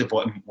emotions of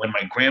when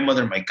my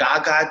grandmother, my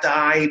Gaga,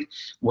 died,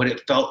 what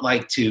it felt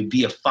like to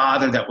be a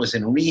father that was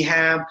in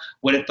rehab,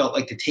 what it felt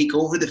like to take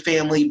over the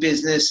family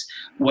business,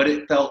 what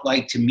it felt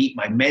like to meet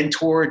my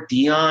mentor,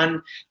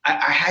 Dion.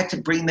 I had to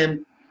bring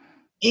them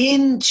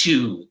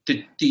into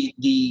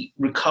the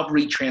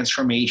recovery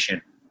transformation.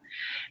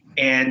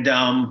 And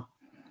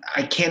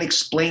I can't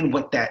explain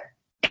what that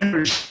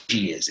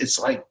energy is. It's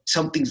like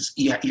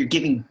you're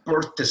giving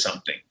birth to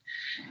something.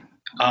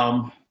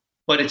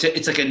 But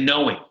it's like a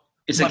knowing.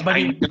 It's like,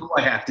 I know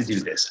I have to do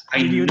this.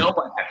 I know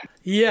I have to.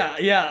 Yeah.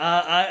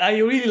 I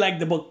really like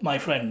the book, my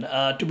friend.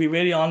 To be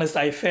very honest,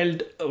 I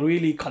felt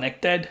really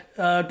connected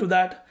to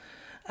that.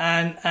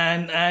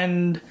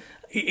 and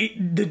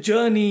the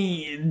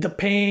journey, the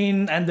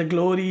pain and the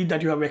glory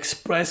that you have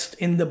expressed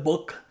in the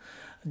book,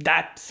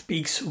 that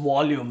speaks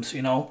volumes,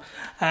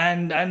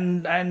 and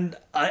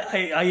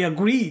I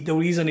agree the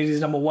reason it is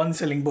number one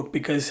selling book,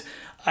 because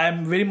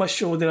I'm very much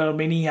sure there are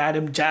many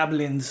Adam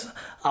Javelins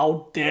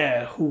out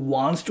there who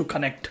wants to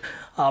connect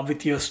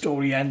with your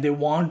story, and they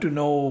want to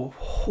know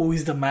who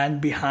is the man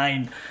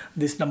behind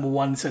this number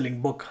one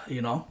selling book.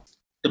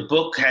 The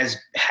book has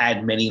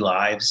had many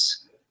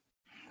lives.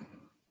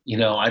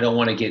 I don't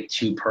want to get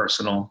too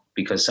personal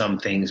because some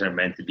things are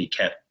meant to be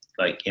kept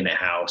like in a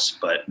house,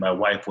 but my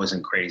wife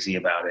wasn't crazy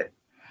about it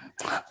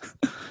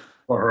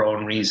for her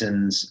own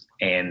reasons,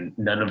 and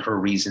none of her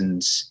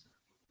reasons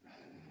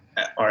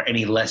are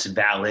any less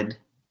valid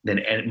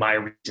than my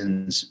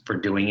reasons for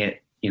doing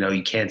it.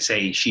 You can't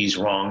say she's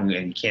wrong,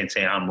 and you can't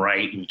say I'm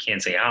right, and you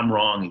can't say I'm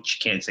wrong, and you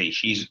can't say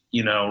she's,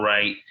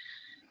 right.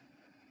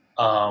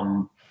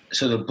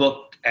 So the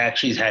book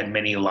actually has had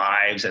many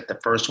lives. The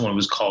first one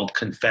was called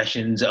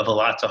Confessions of a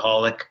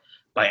Lotsaholic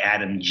by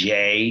Adam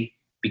J.,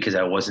 because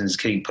I wasn't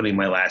putting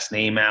my last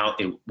name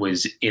out. It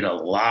was in a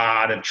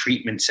lot of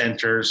treatment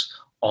centers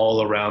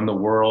all around the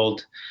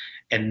world.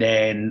 And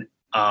then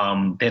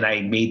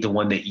I made the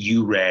one that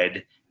you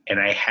read, and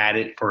I had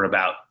it for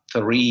about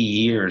 3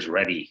 years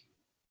ready.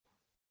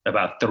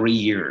 About 3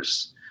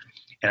 years.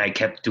 And I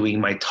kept doing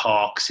my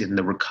talks in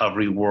the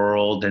recovery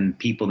world and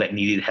people that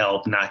needed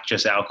help, not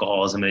just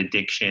alcoholism and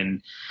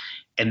addiction.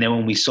 And then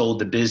when we sold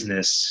the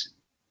business,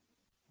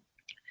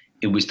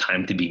 it was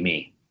time to be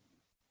me.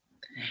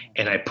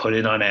 And I put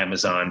it on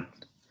Amazon,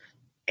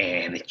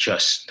 and it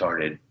just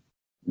started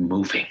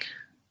moving.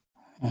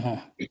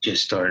 It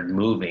just started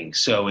moving.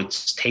 So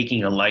it's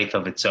taking a life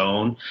of its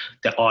own.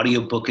 The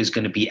audiobook is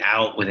going to be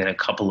out within a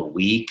couple of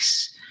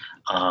weeks.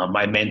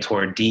 My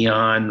mentor,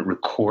 Dion,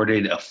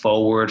 recorded a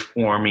foreword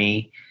for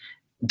me.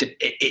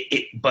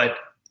 But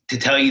to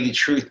tell you the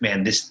truth,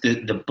 man,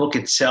 the book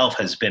itself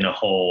has been a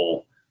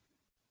whole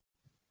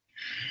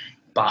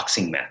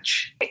boxing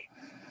match.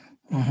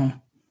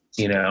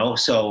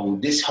 So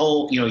this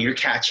whole, you're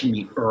catching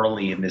me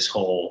early in this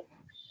whole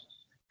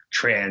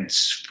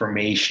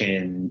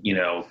transformation,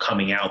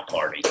 coming out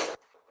party.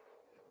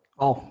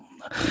 Oh,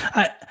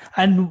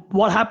 and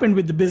what happened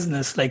with the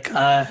business? Like,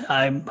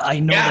 I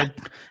know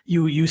that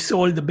you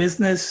sold the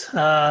business,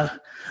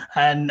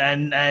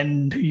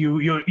 and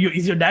you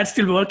is your dad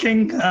still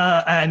working?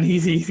 And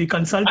is he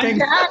consulting?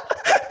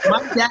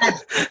 My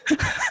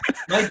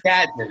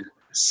dad's a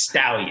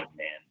stallion,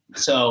 man.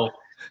 So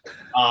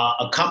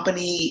a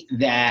company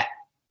that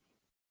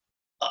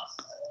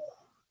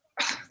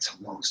it's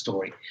a long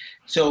story.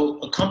 So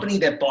a company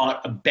that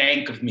bought a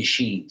bank of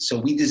machines. So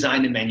we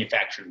designed and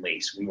manufactured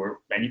lace. We were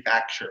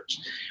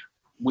manufacturers,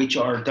 which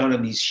are done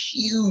on these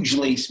huge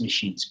lace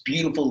machines,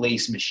 beautiful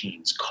lace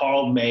machines.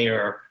 Carl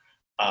Mayer,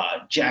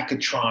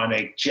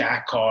 Jackatronic,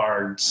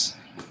 Jackards,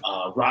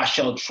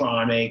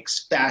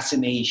 Rocheltronics,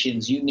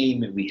 Fascinations, you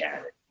name it, we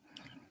had it.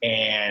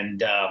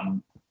 And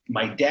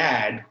my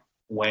dad,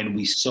 when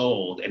we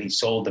sold, and he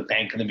sold the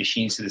bank of the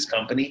machines to this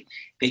company,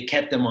 they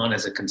kept them on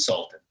as a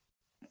consultant.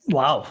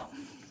 Wow.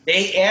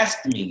 They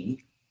asked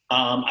me,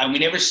 we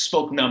never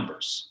spoke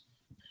numbers,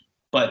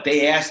 but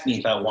they asked me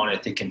if I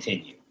wanted to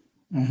continue.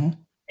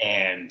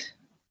 And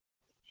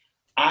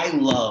I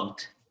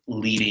loved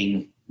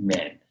leading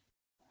men,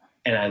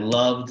 and I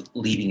loved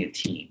leading a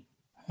team.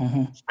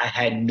 I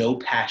had no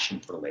passion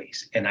for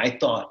lace, and I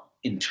thought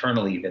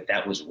internally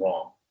that was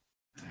wrong.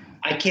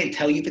 I can't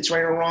tell you if it's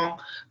right or wrong,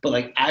 but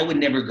like I would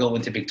never go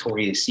into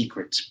Victoria's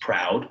Secrets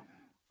proud.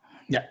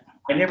 Yeah.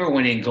 I never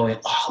went in going,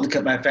 oh, look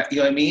at my you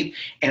know what I mean?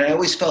 And I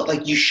always felt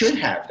like you should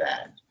have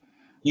that.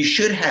 You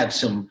should have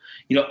some,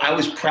 I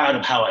was proud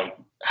of how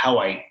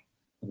I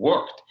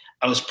worked.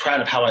 I was proud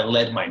of how I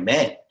led my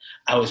men.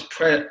 I was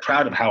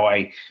proud of how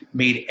I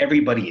made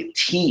everybody a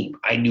team.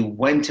 I knew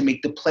when to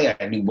make the play.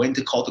 I knew when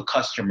to call the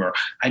customer.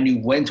 I knew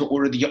when to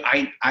order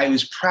I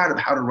was proud of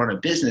how to run a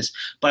business,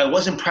 but I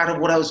wasn't proud of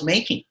what I was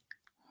making.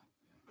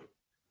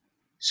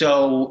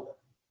 So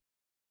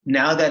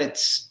now that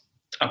it's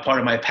a part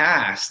of my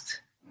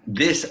past,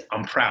 this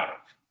I'm proud of.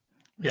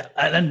 Yeah,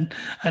 and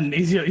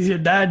is your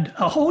dad?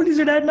 How old is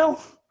your dad now?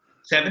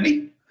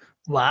 70.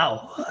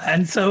 Wow!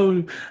 And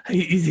so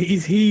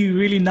is he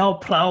really now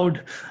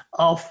proud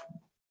of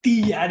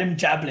the Adam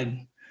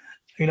Javelin?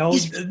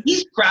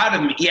 He's proud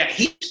of me. Yeah,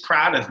 he's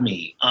proud of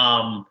me.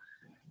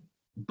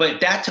 But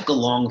that took a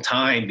long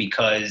time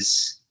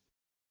because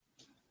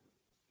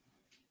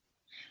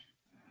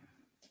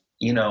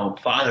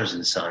fathers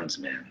and sons,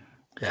 man.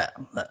 Yeah.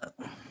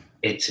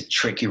 It's a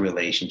tricky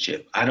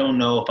relationship. I don't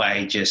know if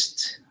I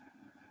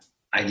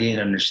didn't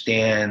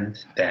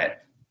understand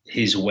that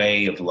his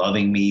way of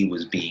loving me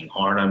was being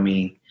hard on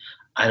me.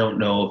 I don't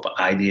know if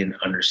I didn't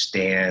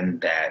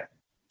understand that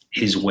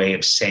his way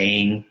of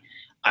saying,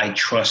 I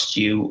trust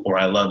you or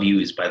I love you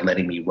is by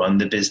letting me run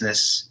the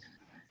business.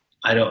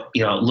 I don't,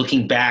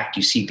 looking back,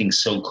 you see things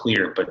so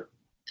clear, but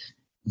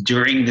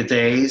during the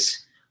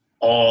days,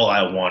 all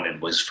I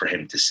wanted was for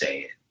him to say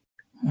it.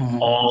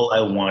 All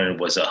I wanted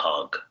was a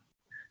hug.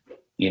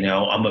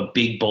 I'm a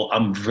big bull.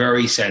 I'm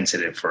very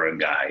sensitive for a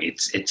guy.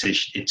 It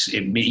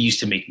used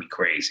to make me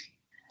crazy,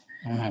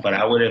 but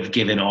I would have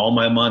given all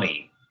my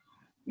money,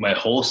 my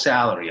whole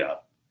salary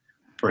up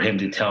for him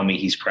to tell me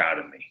he's proud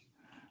of me.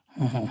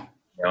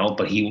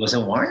 But he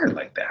wasn't wired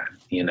like that.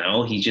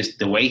 He just,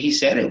 the way he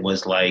said it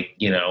was like,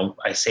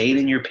 I say it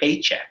in your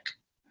paycheck.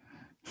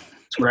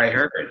 That's what I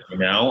heard,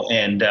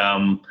 and,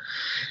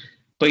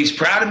 but he's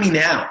proud of me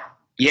now.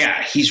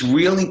 Yeah, he's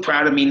really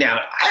proud of me now.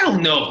 I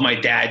don't know if my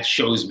dad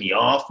shows me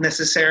off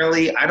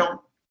necessarily. I don't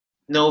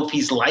know if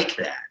he's like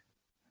that,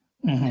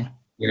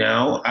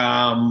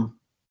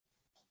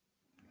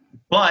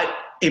 but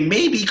it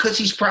may be because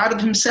he's proud of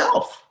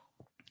himself.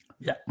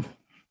 Yeah.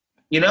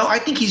 I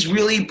think he's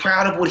really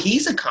proud of what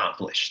he's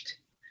accomplished.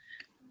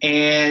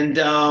 And,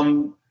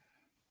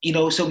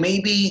 so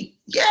maybe,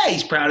 yeah,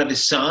 he's proud of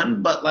his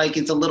son, but like,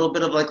 it's a little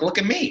bit of like, look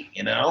at me,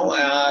 and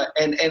I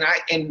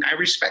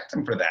respect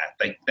him for that.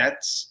 Like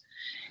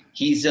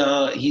he's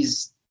a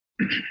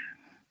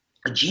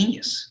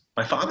genius.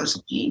 My father's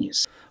a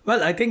genius.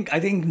 Well, I think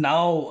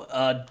now,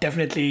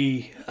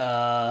 definitely,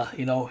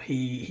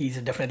 he's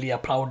definitely a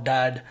proud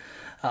dad,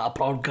 a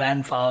proud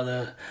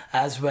grandfather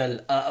as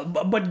well.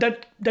 But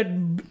that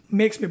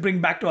makes me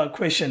bring back to our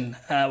question.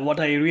 What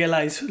I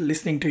realized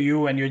listening to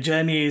you and your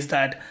journey is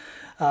that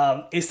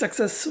is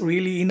success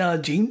really in our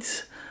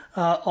genes,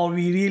 or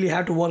we really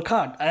have to work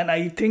hard? And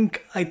I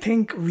think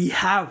we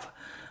have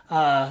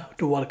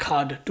to work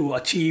hard to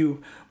achieve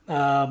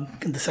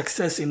the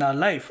success in our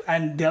life,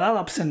 and there are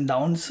ups and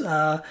downs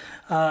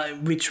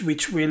which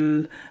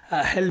will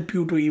help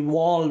you to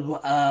evolve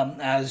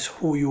as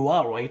who you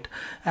are, right?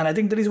 And I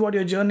think that is what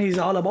your journey is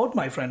all about,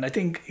 my friend. I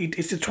think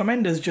it's a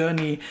tremendous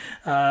journey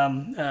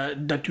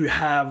that you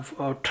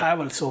have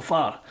traveled so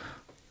far.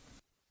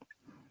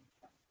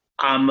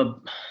 I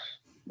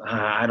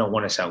don't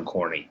want to sound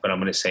corny, but I'm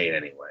going to say it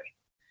anyway.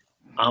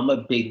 I'm a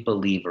big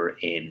believer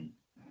in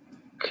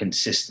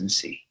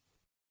consistency.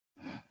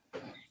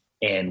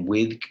 And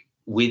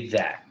with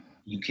that,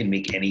 you can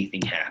make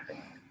anything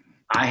happen.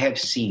 I have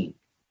seen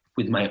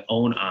with my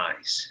own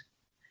eyes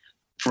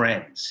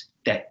friends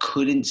that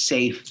couldn't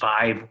say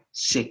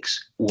 5-6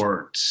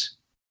 words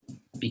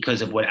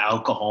because of what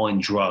alcohol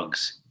and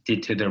drugs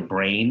did to their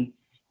brain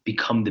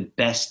become the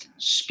best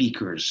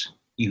speakers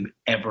you've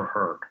ever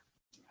heard.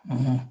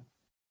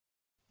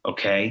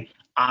 Okay?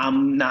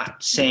 I'm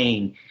not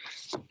saying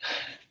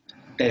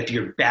that if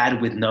you're bad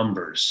with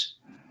numbers,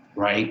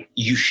 right,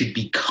 you should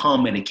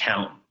become an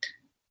accountant.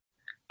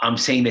 I'm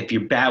saying that if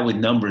you're bad with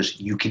numbers,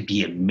 you can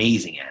be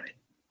amazing at it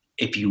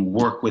if you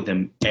work with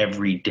them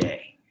every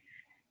day.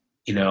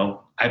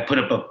 I put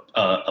up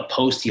a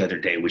post the other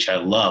day, which I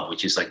love,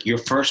 which is like, your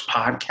first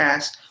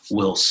podcast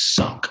will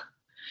suck.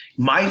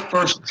 My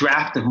first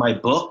draft of my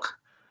book,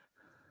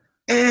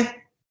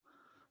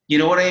 you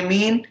know what I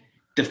mean?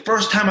 The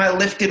first time I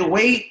lifted a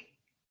weight,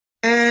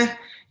 but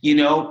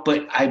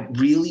I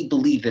really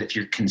believe that if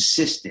you're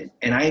consistent,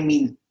 and I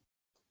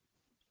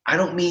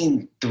don't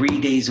mean 3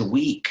 days a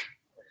week,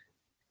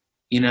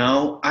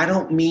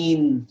 I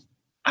mean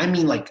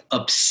like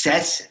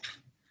obsessive.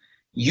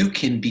 You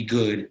can be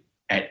good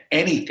at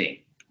anything.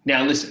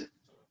 Now listen,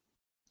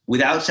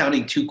 without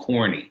sounding too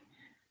corny,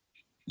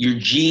 your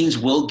genes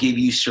will give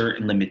you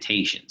certain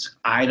limitations.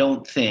 I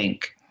don't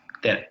think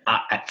that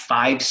at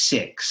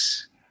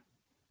 5'6",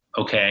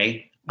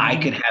 okay, I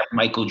could have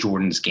Michael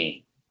Jordan's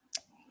game.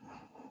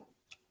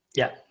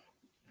 Yeah.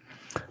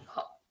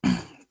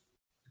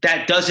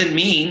 That doesn't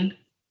mean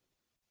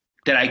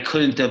that I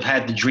couldn't have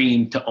had the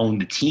dream to own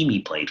the team he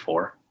played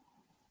for.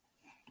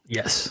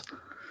 Yes.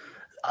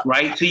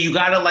 Right? So you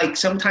gotta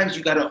sometimes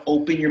you gotta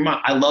open your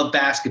mind. I love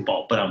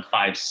basketball, but I'm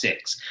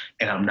 5'6",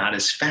 and I'm not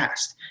as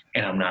fast,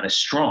 and I'm not as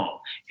strong,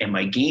 and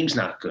my game's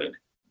not good.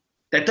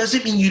 That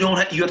doesn't mean you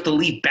have to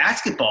leave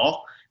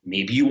basketball.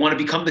 Maybe you want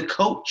to become the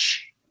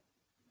coach.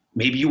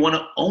 Maybe you want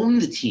to own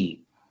the team.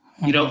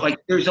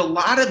 There's a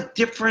lot of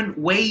different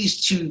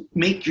ways to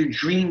make your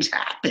dreams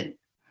happen.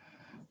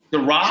 The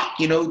Rock,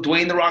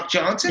 Dwayne "The Rock"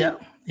 Johnson,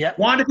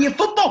 wanted to be a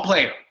football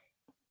player.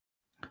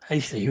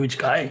 He's a huge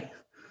guy.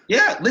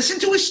 Yeah, listen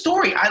to his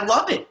story. I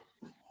love it.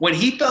 When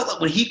he felt like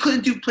when he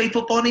couldn't play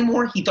football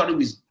anymore, he thought he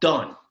was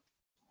done.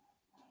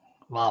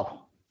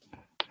 Wow.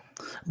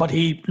 But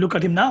look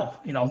at him now,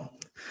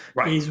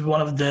 Right. He's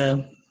one of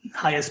the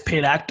highest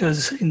paid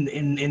actors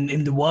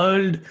in the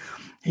world.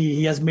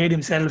 He has made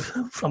himself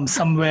from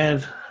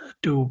somewhere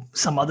to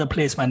some other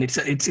place, man.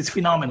 It's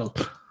phenomenal.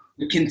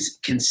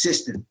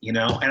 Consistent, and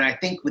I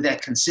think with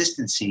that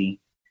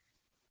consistency,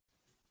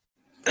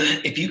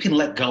 if you can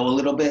let go a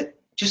little bit,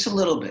 just a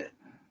little bit,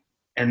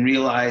 and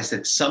realize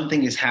that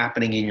something is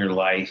happening in your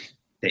life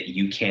that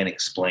you can't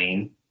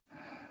explain,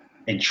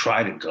 and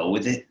try to go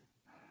with it.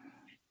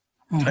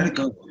 Try to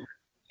go with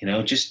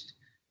it.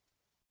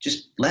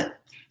 Just let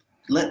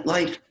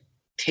life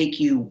take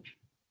you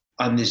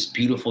on this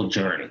beautiful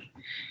journey.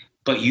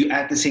 But you,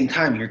 at the same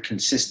time, you're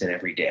consistent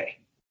every day.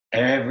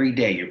 Every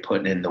day you're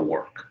putting in the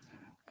work.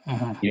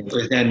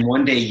 Because then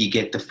one day you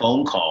get the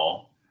phone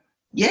call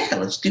yeah,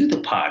 let's do the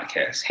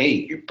podcast. Hey,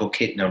 your book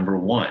hit number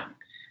one.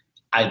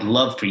 I'd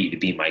love for you to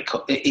be my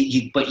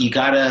but you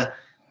gotta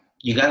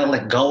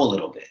let go a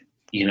little bit.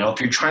 You know, if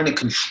you're trying to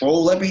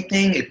control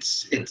everything,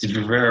 it's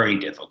very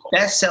difficult.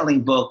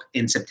 Best-selling book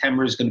in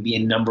September is going to be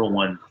a number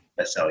one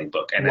best-selling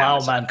book. And wow,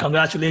 man!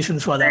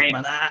 Congratulations for that,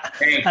 man.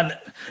 And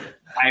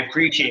I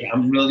appreciate it.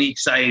 I'm really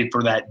excited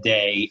for that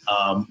day.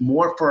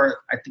 More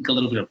for, I think, a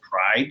little bit of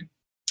pride.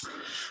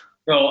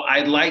 So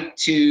I'd like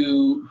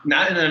to,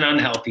 not in an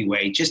unhealthy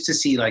way, just to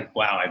see like,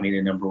 wow, I made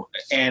a number one.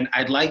 And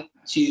I'd like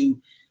to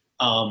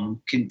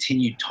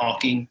continue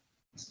talking,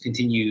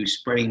 continue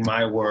spreading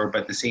my word.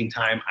 But at the same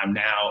time,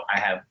 I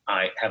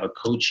have a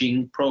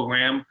coaching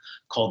program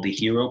called the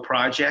Hero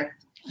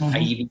Project. Mm-hmm. I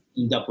even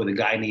teamed up with a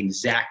guy named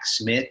Zach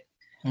Smith.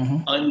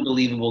 Mm-hmm.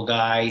 Unbelievable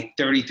guy,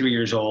 33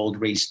 years old,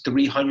 raised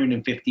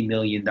 $350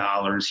 million.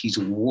 He's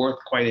worth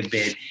quite a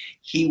bit.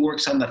 He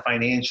works on the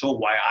financial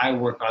while I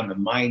work on the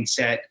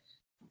mindset,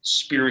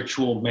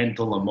 spiritual,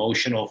 mental,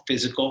 emotional,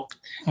 physical.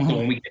 Mm-hmm. So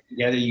when we get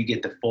together, you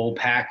get the full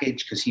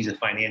package because he's a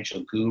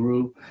financial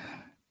guru.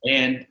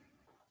 And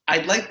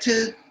I'd like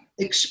to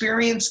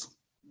experience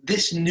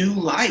this new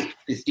life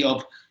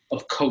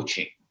of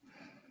coaching,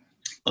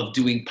 of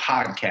doing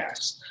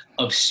podcasts,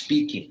 of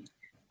speaking,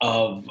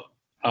 of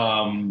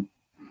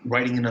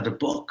writing another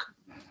book,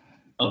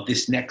 of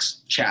this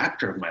next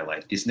chapter of my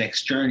life, this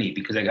next journey,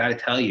 because I got to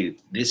tell you,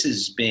 this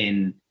has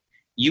been,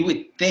 you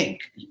would think,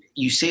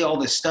 you say all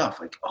this stuff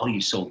like, oh, you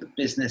sold the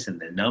business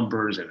and the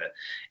numbers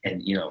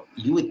and you know,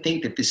 you would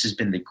think that this has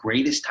been the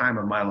greatest time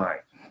of my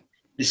life.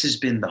 This has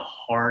been the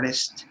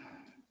hardest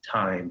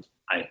time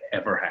I've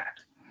ever had,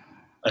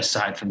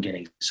 aside from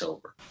getting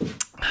sober.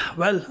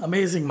 Well,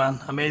 amazing, man.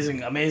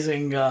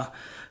 Amazing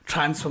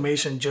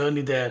transformation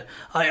journey there.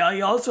 I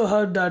also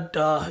heard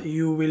that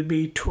you will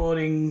be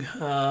touring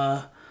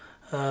the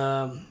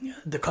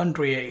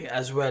country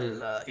as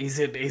well. Is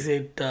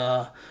it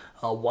a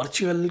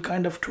virtual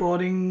kind of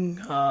touring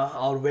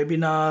or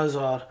webinars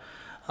or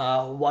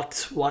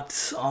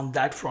what's on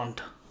that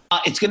front?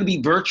 It's going to be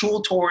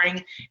virtual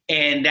touring,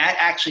 and that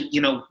actually,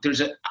 you know,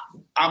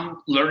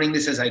 I'm learning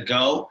this as I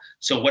go.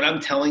 So what I'm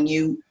telling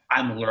you,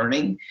 I'm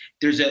learning.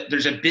 There's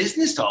a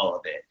business to all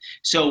of it.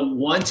 So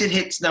once it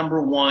hits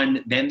number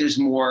one, then there's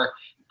more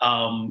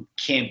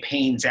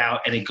campaigns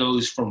out, and it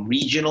goes from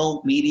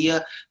regional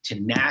media to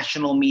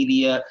national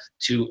media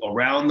to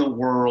around the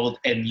world,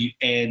 and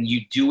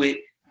you do it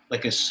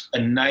like a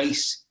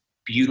nice,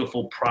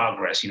 beautiful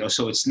progress. You know,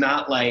 so it's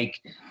not like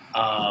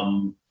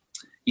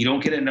you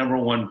don't get a number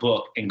one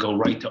book and go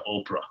right to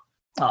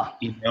Oprah.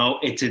 You know,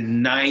 it's a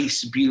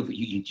nice, beautiful.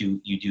 You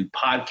do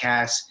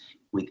podcasts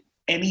with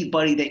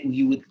anybody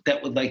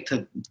that would like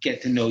to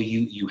get to know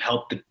you. You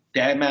help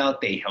them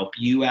out, they help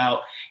you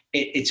out.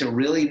 It's a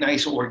really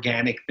nice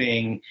organic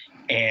thing,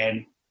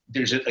 and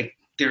there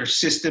are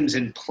systems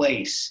in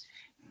place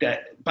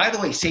that. By the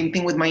way, same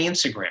thing with my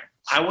Instagram.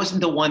 I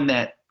wasn't the one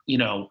that, you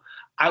know,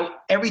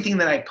 everything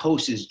that I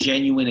post is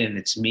genuine and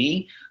it's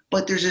me,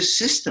 but there's a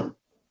system.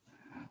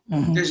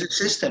 Mm-hmm. There's a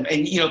system.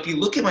 And, you know, if you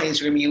look at my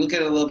Instagram and you look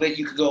at it a little bit,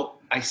 you could go,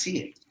 I see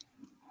it.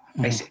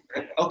 Mm-hmm. I see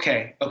it.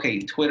 Okay.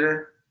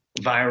 Twitter,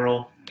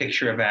 viral,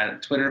 picture of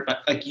that. Twitter,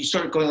 like you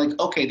start going like,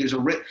 okay, there's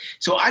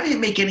so I didn't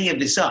make any of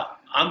this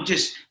up. I'm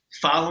just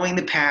following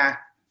the path,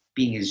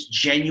 being as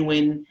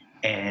genuine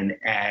and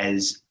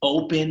as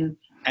open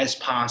as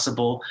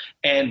possible.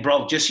 And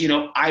bro, just, you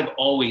know,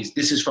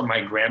 this is from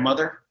my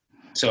grandmother.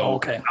 So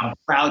okay. I'm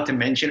proud to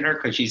mention her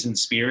because she's in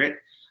spirit.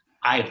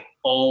 I've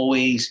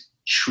always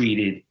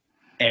treated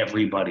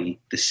everybody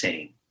the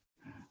same.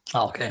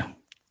 Okay.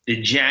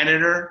 The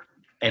janitor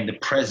and the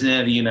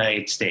president of the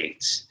United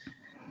States,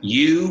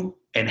 you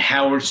and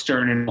Howard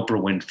Stern and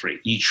Oprah Winfrey,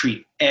 you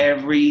treat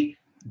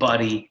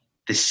everybody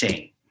the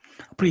same.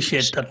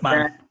 Appreciate that,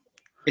 man.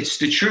 It's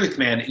the truth,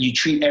 man. You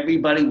treat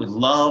everybody with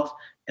love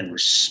and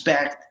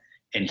respect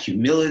and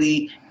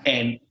humility,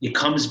 and it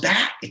comes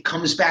back. It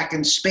comes back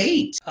in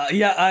spades.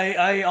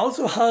 I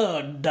also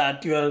heard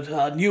that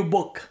your new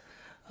book,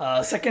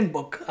 second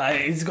book,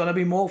 is gonna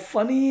be more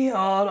funny, or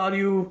are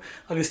you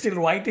still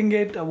writing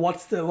it?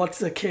 What's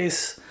the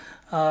case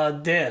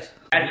there?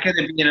 That's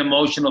gonna be an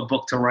emotional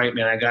book to write,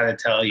 man. I gotta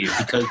tell you,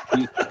 because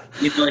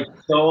it's like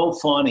so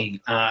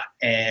funny,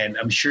 and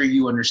I'm sure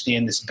you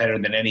understand this better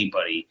than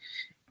anybody.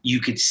 You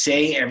could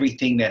say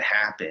everything that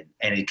happened,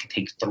 and it could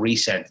take 3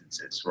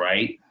 sentences,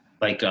 right?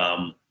 Like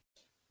the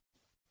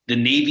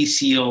Navy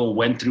SEAL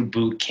went through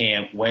boot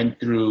camp, went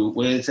through,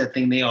 what is that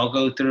thing they all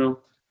go through?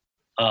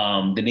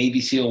 The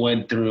Navy SEAL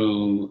went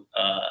through,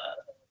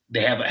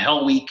 they have a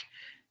Hell Week,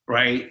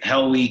 right?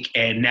 Hell Week,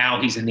 and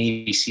now he's a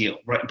Navy SEAL,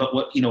 right? But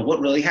what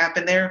really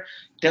happened there?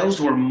 Those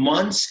were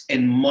months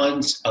and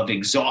months of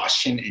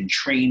exhaustion and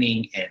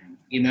training, and,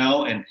 you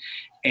know,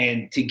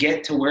 and to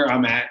get to where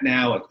I'm at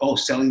now,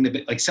 selling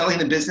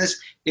the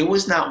business, it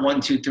was not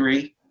 1, 2,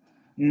 3.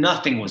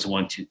 Nothing was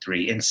 1, 2,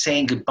 3. And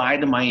saying goodbye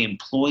to my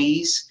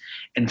employees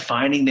and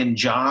finding them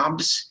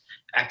jobs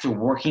after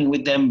working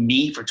with them,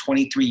 me for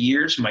 23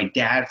 years, my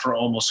dad for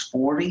almost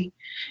 40,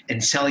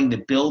 and selling the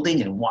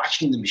building and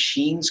watching the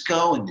machines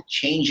go and the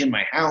change in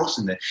my house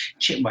and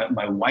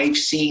my wife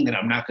seeing that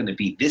I'm not going to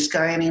be this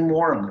guy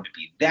anymore. I'm going to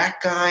be that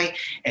guy.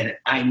 And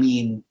I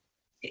mean,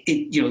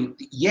 you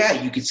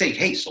could say,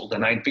 hey, sold a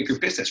 9-figure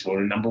business, wrote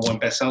a #1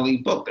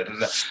 best-selling book,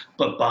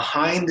 but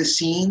behind the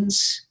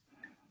scenes,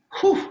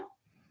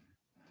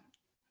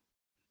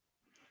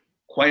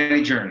 quite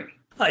a journey.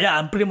 Yeah,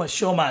 I'm pretty much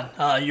sure, man.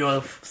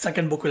 Your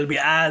second book will be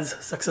as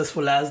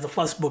successful as the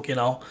first book,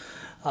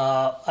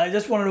 I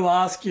just wanted to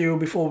ask you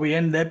before we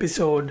end the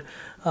episode,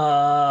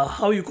 how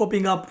are you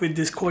coping up with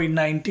this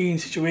COVID-19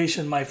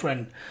 situation, my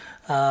friend?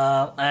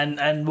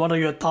 And what are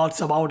your thoughts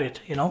about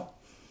it,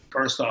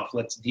 First off,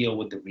 let's deal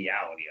with the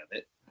reality of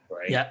it,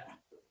 right? Yeah.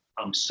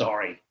 I'm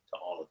sorry to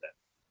all of them.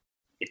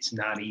 It's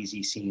not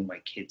easy seeing my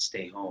kids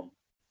stay home,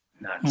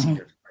 not see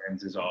their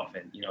friends as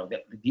often.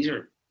 These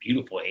are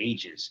beautiful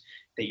ages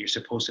that you're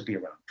supposed to be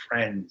around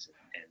friends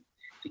and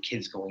the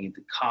kids going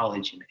into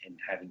college and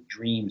having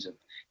dreams of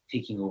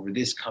taking over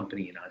this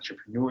company and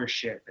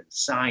entrepreneurship and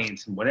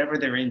science and whatever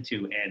they're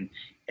into.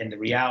 And the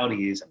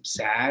reality is I'm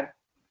sad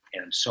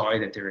and I'm sorry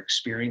that they're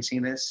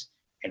experiencing this.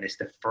 And it's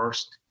the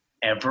first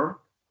ever.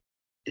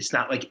 It's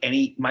not like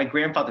my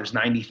grandfather's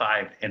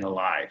 95 and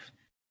alive.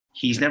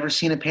 He's never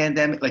seen a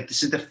pandemic. Like,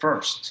 this is the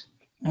first.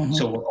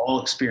 So we're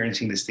all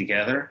experiencing this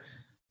together.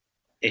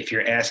 If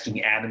you're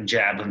asking Adam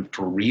Jablin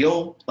for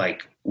real,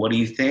 like, what do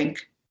you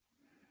think?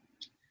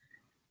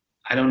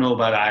 I don't know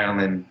about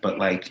Ireland, but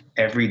like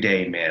every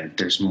day, man,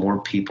 there's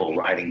more people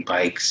riding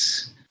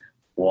bikes,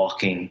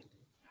 walking,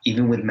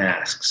 even with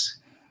masks.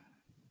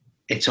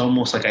 It's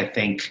almost like I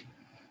think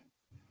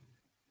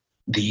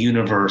the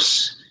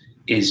universe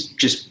is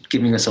just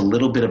giving us a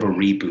little bit of a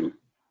reboot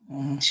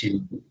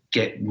to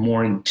get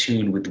more in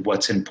tune with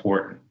what's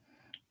important.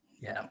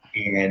 Yeah.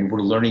 And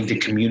we're learning to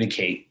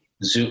communicate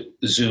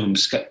Zoom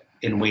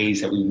in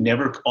ways that we've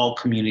never all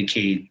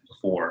communicated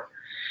before,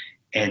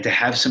 and to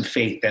have some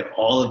faith that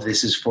all of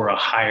this is for a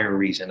higher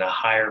reason, a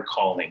higher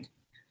calling,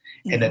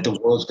 and that the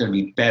world's going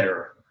to be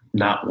better,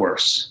 not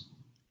worse.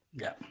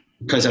 Yeah.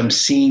 Because I'm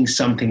seeing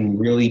something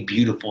really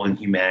beautiful in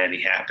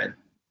humanity happen.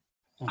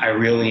 I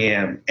really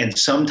am. And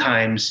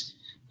sometimes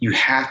you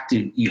have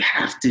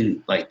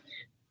to like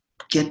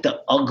get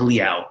the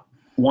ugly out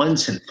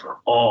once and for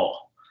all.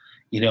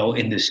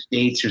 In the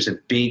States, there's a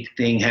big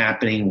thing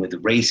happening with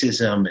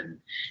racism and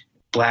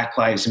Black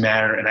Lives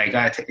Matter. And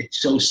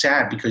it's so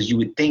sad because you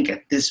would think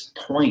at this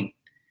point,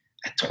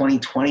 at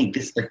 2020,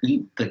 this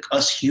like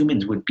us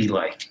humans would be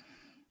like,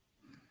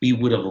 we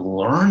would have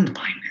learned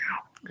by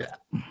now.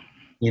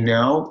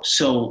 Yeah.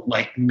 So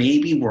like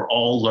maybe we're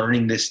all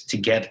learning this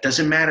together. It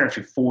doesn't matter if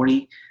you're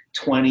 40,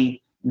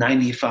 20,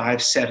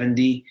 95,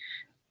 70,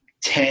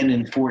 10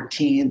 and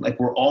 14, like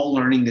we're all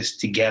learning this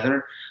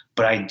together.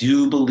 But I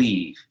do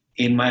believe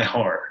in my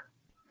heart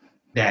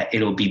that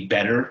it'll be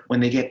better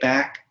when they get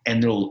back,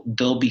 and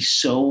they'll be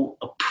so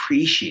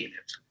appreciative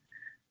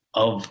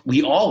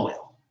we all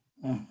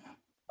will,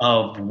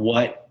 of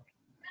what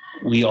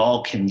we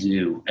all can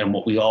do and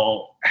what we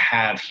all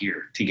have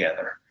here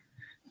together,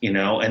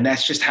 and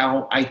that's just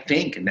how I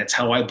think, and that's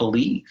how I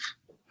believe.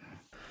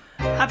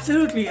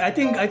 Absolutely. I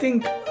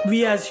think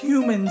we as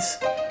humans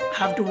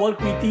have to work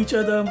with each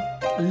other,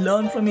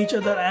 learn from each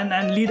other,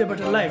 and lead a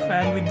better life.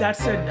 And with that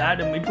said,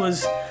 Adam, it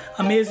was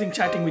amazing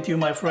chatting with you,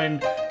 my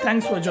friend.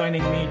 Thanks for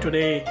joining me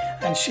today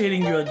and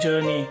sharing your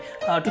journey.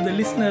 To the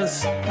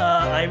listeners,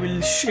 I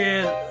will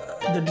share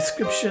the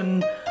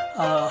description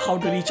how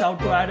to reach out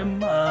to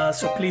Adam,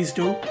 so please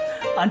do.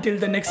 Until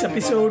the next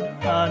episode,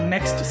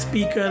 next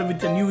speaker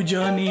with a new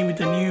journey, with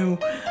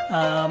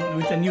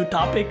a new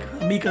topic,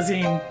 me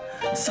Kazim,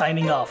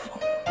 signing off.